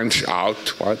stands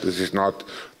out. Right? This is not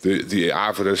the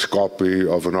average copy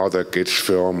of another kids'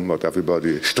 film that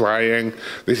everybody is trying.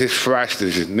 This is fresh,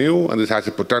 this is new, and it has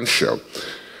the potential.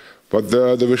 But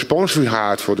the response we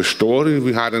had for the story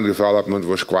we had in development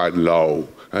was quite low.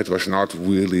 It was not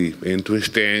really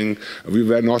interesting. We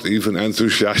were not even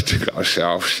enthusiastic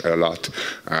ourselves a lot.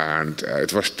 And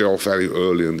it was still very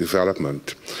early in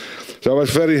development. So I was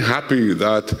very happy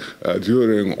that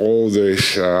during all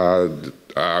these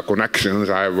connections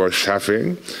I was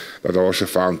having, that I also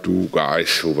found two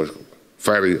guys who were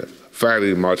very,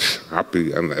 very much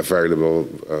happy and available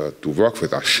to work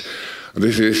with us.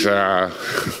 This is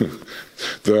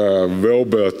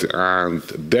Wilbert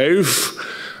and Dave.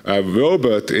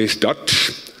 Wilbert is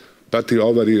Dutch, but he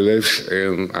already lives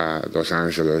in Los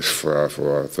Angeles for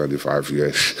 25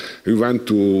 years. He went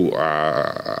to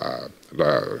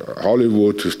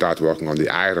Hollywood to start working on the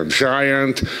Iron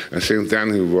Giant, and since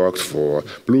then he worked for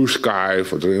Blue Sky,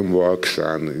 for DreamWorks,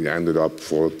 and he ended up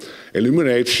for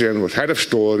Illumination, was head of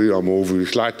story on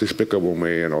movies like Despicable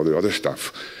Me and all the other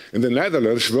stuff. In the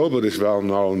Netherlands, Wilbert is well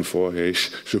known for his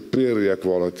superior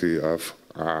quality of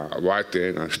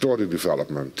writing and story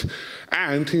development.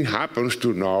 And he happens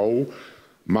to know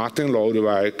Martin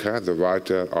Lodewijk, the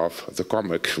writer of the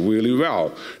comics, really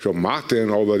well. So Martin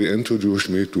already introduced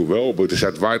me to Wilbert. He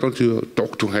said, why don't you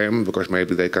talk to him, because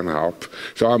maybe they can help.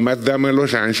 So I met them in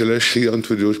Los Angeles. He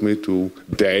introduced me to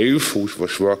Dave, who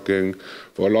was working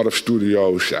for a lot of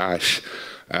studios as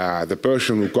the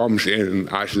person who comes in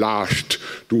as last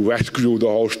to rescue the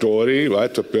whole story,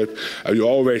 right? You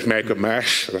always make a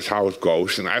mess. That's how it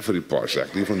goes in every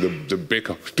project. Even the big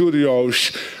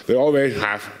studios, they always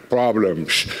have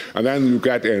problems. And then you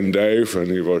get in Dave,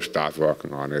 and he will start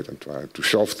working on it and try to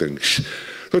solve things.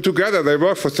 So together they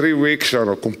worked for 3 weeks on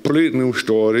a complete new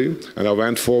story. And I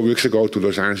went 4 weeks ago to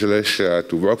Los Angeles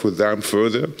to work with them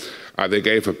further. They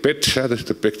gave a pitch, that's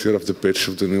the picture of the pitch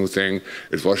of the new thing.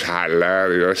 It was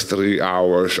hilarious, 3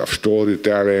 hours of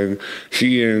storytelling,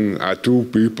 seeing two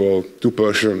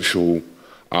persons who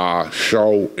are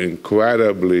so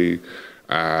incredibly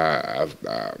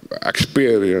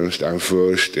experienced and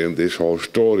versed in this whole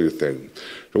story thing.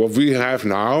 So what we have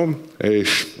now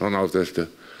is, I don't know if there's the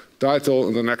title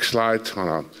on the next slide,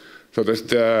 So that's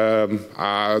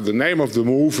the name of the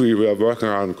movie we are working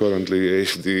on currently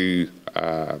is the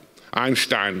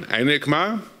Einstein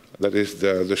Enigma. That is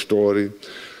the story.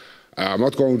 I'm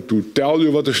not going to tell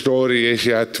you what the story is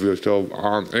yet. We're still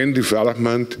in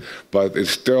development, but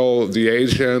it's still the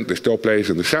agent. It still plays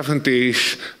in the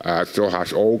 70s. It still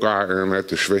has Olga in it,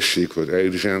 the Swiss secret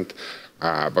agent.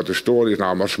 But the story is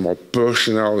now much more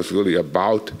personal. It's really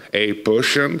about a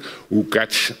person who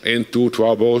gets into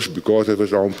troubles because of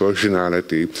his own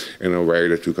personality in a way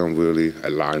that you can really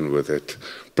align with it.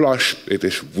 Plus, it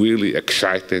is really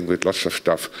exciting with lots of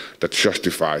stuff that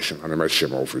justifies an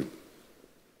animation movie.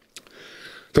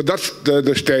 So that's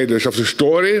the status of the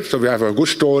story. So we have a good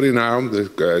story now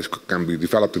that can be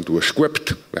developed into a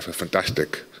script. We have a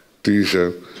fantastic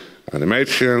teaser,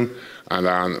 animation, and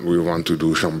then we want to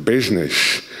do some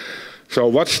business. So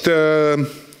what's the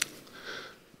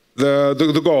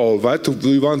goal, right?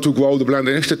 We want to grow the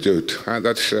Blender Institute.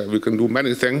 That's we can do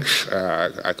many things.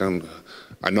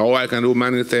 I know I can do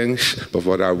many things, but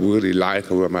what I really like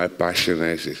and where my passion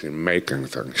is in making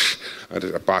things.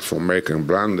 Apart from making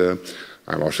Blender,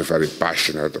 I'm also very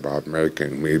passionate about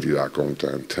making media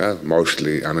content.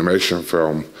 Mostly animation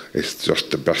film is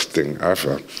just the best thing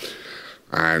ever.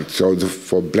 And so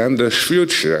for Blender's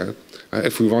future,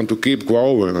 if we want to keep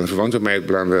growing, if we want to make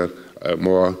Blender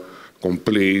more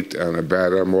complete and a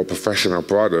better, more professional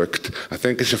product, I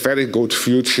think it's a very good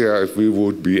future if we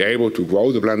would be able to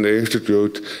grow the Blender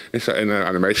Institute in an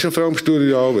animation film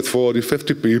studio with 40,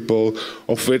 50 people,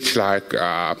 of which like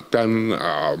 10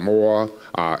 more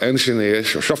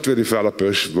engineers or software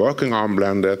developers working on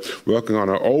Blender, working on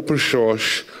an open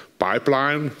source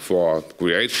pipeline for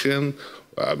creation,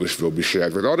 which will be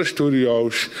shared with other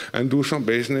studios, and do some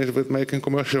business with making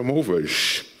commercial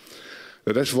movies.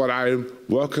 So that's what I'm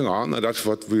working on, and that's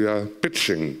what we are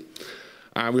pitching.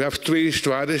 We have 3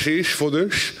 strategies for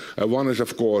this. One is,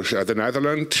 of course, the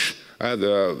Netherlands.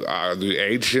 The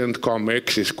Agent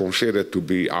comics is considered to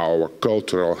be our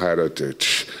cultural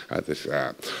heritage.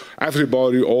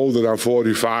 Everybody older than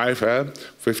 45,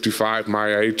 55,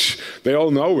 my age, they all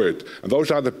know it. And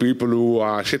those are the people who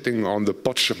are sitting on the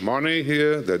pots of money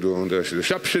here. They're doing the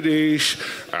subsidies.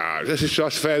 This is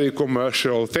just very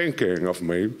commercial thinking of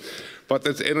me. But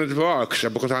it works,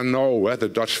 because I know the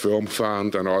Dutch Film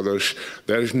Fund and others,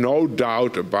 there is no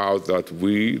doubt about that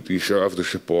we deserve the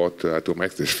support to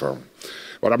make this film.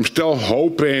 What I'm still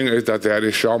hoping is that there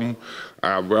is some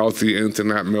wealthy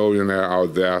internet millionaire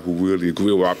out there who really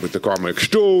grew up with the comics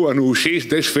too, and who sees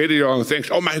this video and thinks,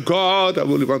 oh my God, I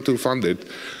really want to fund it.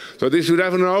 So this you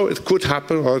never know, it could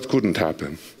happen or it couldn't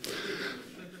happen.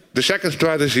 The second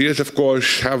strategy is, of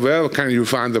course, where can you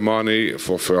find the money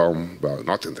for film? Well,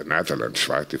 not in the Netherlands,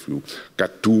 right? If you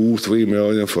get 2, 3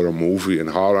 million for a movie in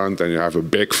Holland and you have a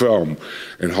big film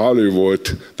in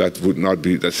Hollywood, that would not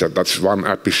be, that's one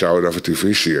episode of a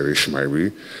TV series,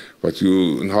 maybe. But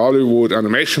in Hollywood,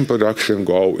 animation production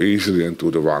go easily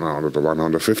into the 100 or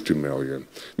 150 million.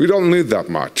 We don't need that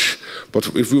much.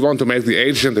 But if we want to make The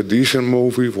Agent a decent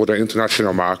movie for the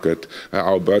international market,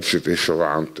 our budget is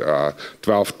around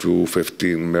 12 to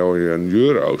 15 million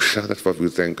euros. That's what we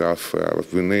think of,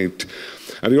 what we need.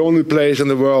 And the only place in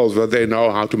the world where they know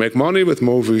how to make money with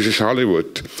movies is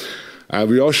Hollywood.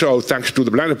 We also, thanks to the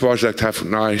Blender project, have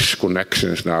nice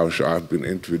connections now. So I've been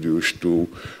introduced to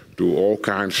all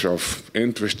kinds of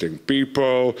interesting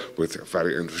people with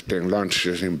very interesting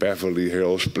lunches in Beverly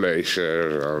Hills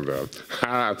places.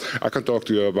 And, I can talk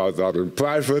to you about that in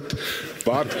private.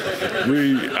 But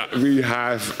we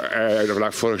have,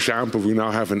 like for example, we now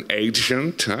have an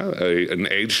agent, an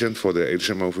agent for the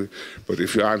agent movie. But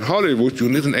if you are in Hollywood, you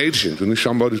need an agent. You need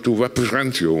somebody to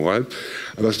represent you, right?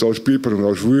 And that's those people in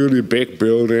those really big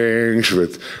buildings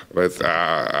with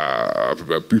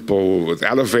people with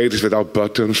elevators without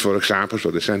buttons, for example.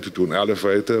 So they send you to an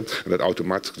elevator, and that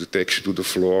automatically takes you to the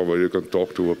floor where you can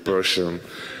talk to a person.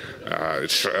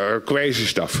 It's crazy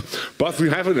stuff. But we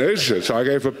have an agent. So I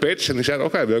gave a pitch, and he said,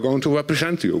 okay, we're going to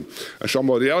represent you. And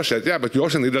somebody else said, yeah, but you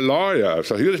also need a lawyer.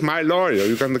 So here's my lawyer.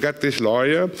 You can get this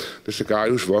lawyer. This is a guy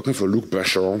who's working for Luc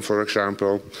Besson, for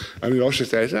example. And he also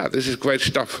says, yeah, this is great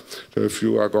stuff. So if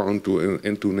you are going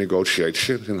into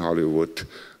negotiations in Hollywood,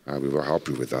 we will help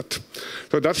you with that.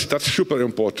 So that's super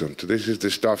important. This is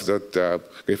the stuff that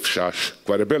gives us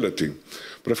credibility.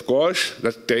 But of course,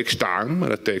 that takes time,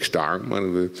 and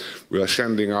And we are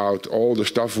sending out all the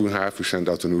stuff we have. We send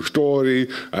out a new story.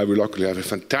 We luckily have a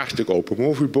fantastic open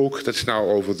movie book that's now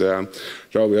over there.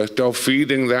 So we are still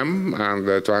feeding them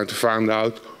and trying to find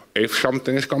out if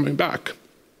something is coming back.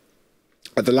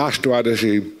 And the last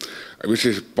strategy, which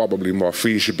is probably more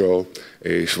feasible,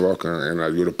 is working in a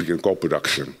European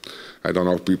co-production. I don't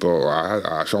know if people,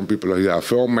 some people here are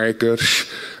filmmakers.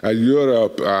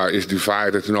 Europe is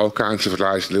divided in all kinds of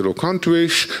nice little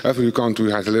countries. Every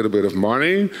country has a little bit of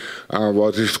money.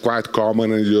 What is quite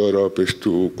common in Europe is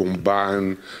to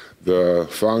combine the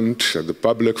funds, the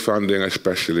public funding,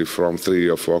 especially from 3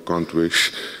 or 4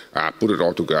 countries, put it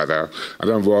all together, and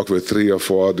then work with 3 or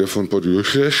 4 different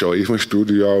producers or even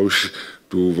studios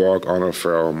to work on a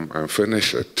film and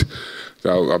finish it.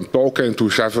 So I'm talking to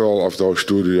several of those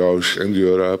studios in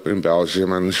Europe, in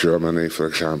Belgium and Germany, for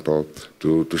example,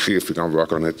 to see if we can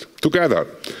work on it together.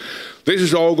 This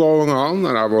is all going on,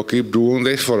 and I will keep doing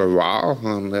this for a while,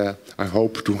 and I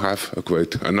hope to have a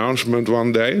great announcement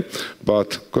one day.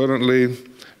 But currently,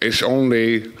 it's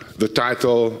only the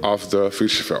title of the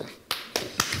feature film.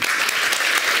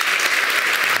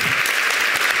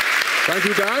 Thank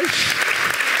you, guys.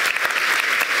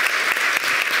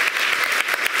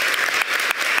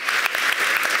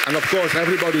 And of course,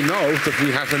 everybody knows that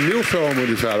we have a new film in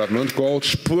development called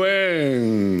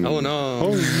Spring. Oh no.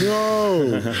 Oh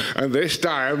no. And this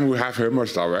time we have him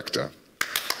as director.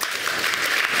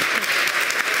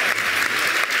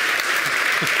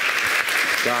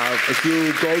 If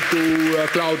you go to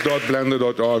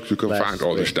cloud.blender.org, you can find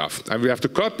all this stuff. And we have to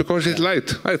cut because it's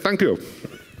late. Hey, thank you.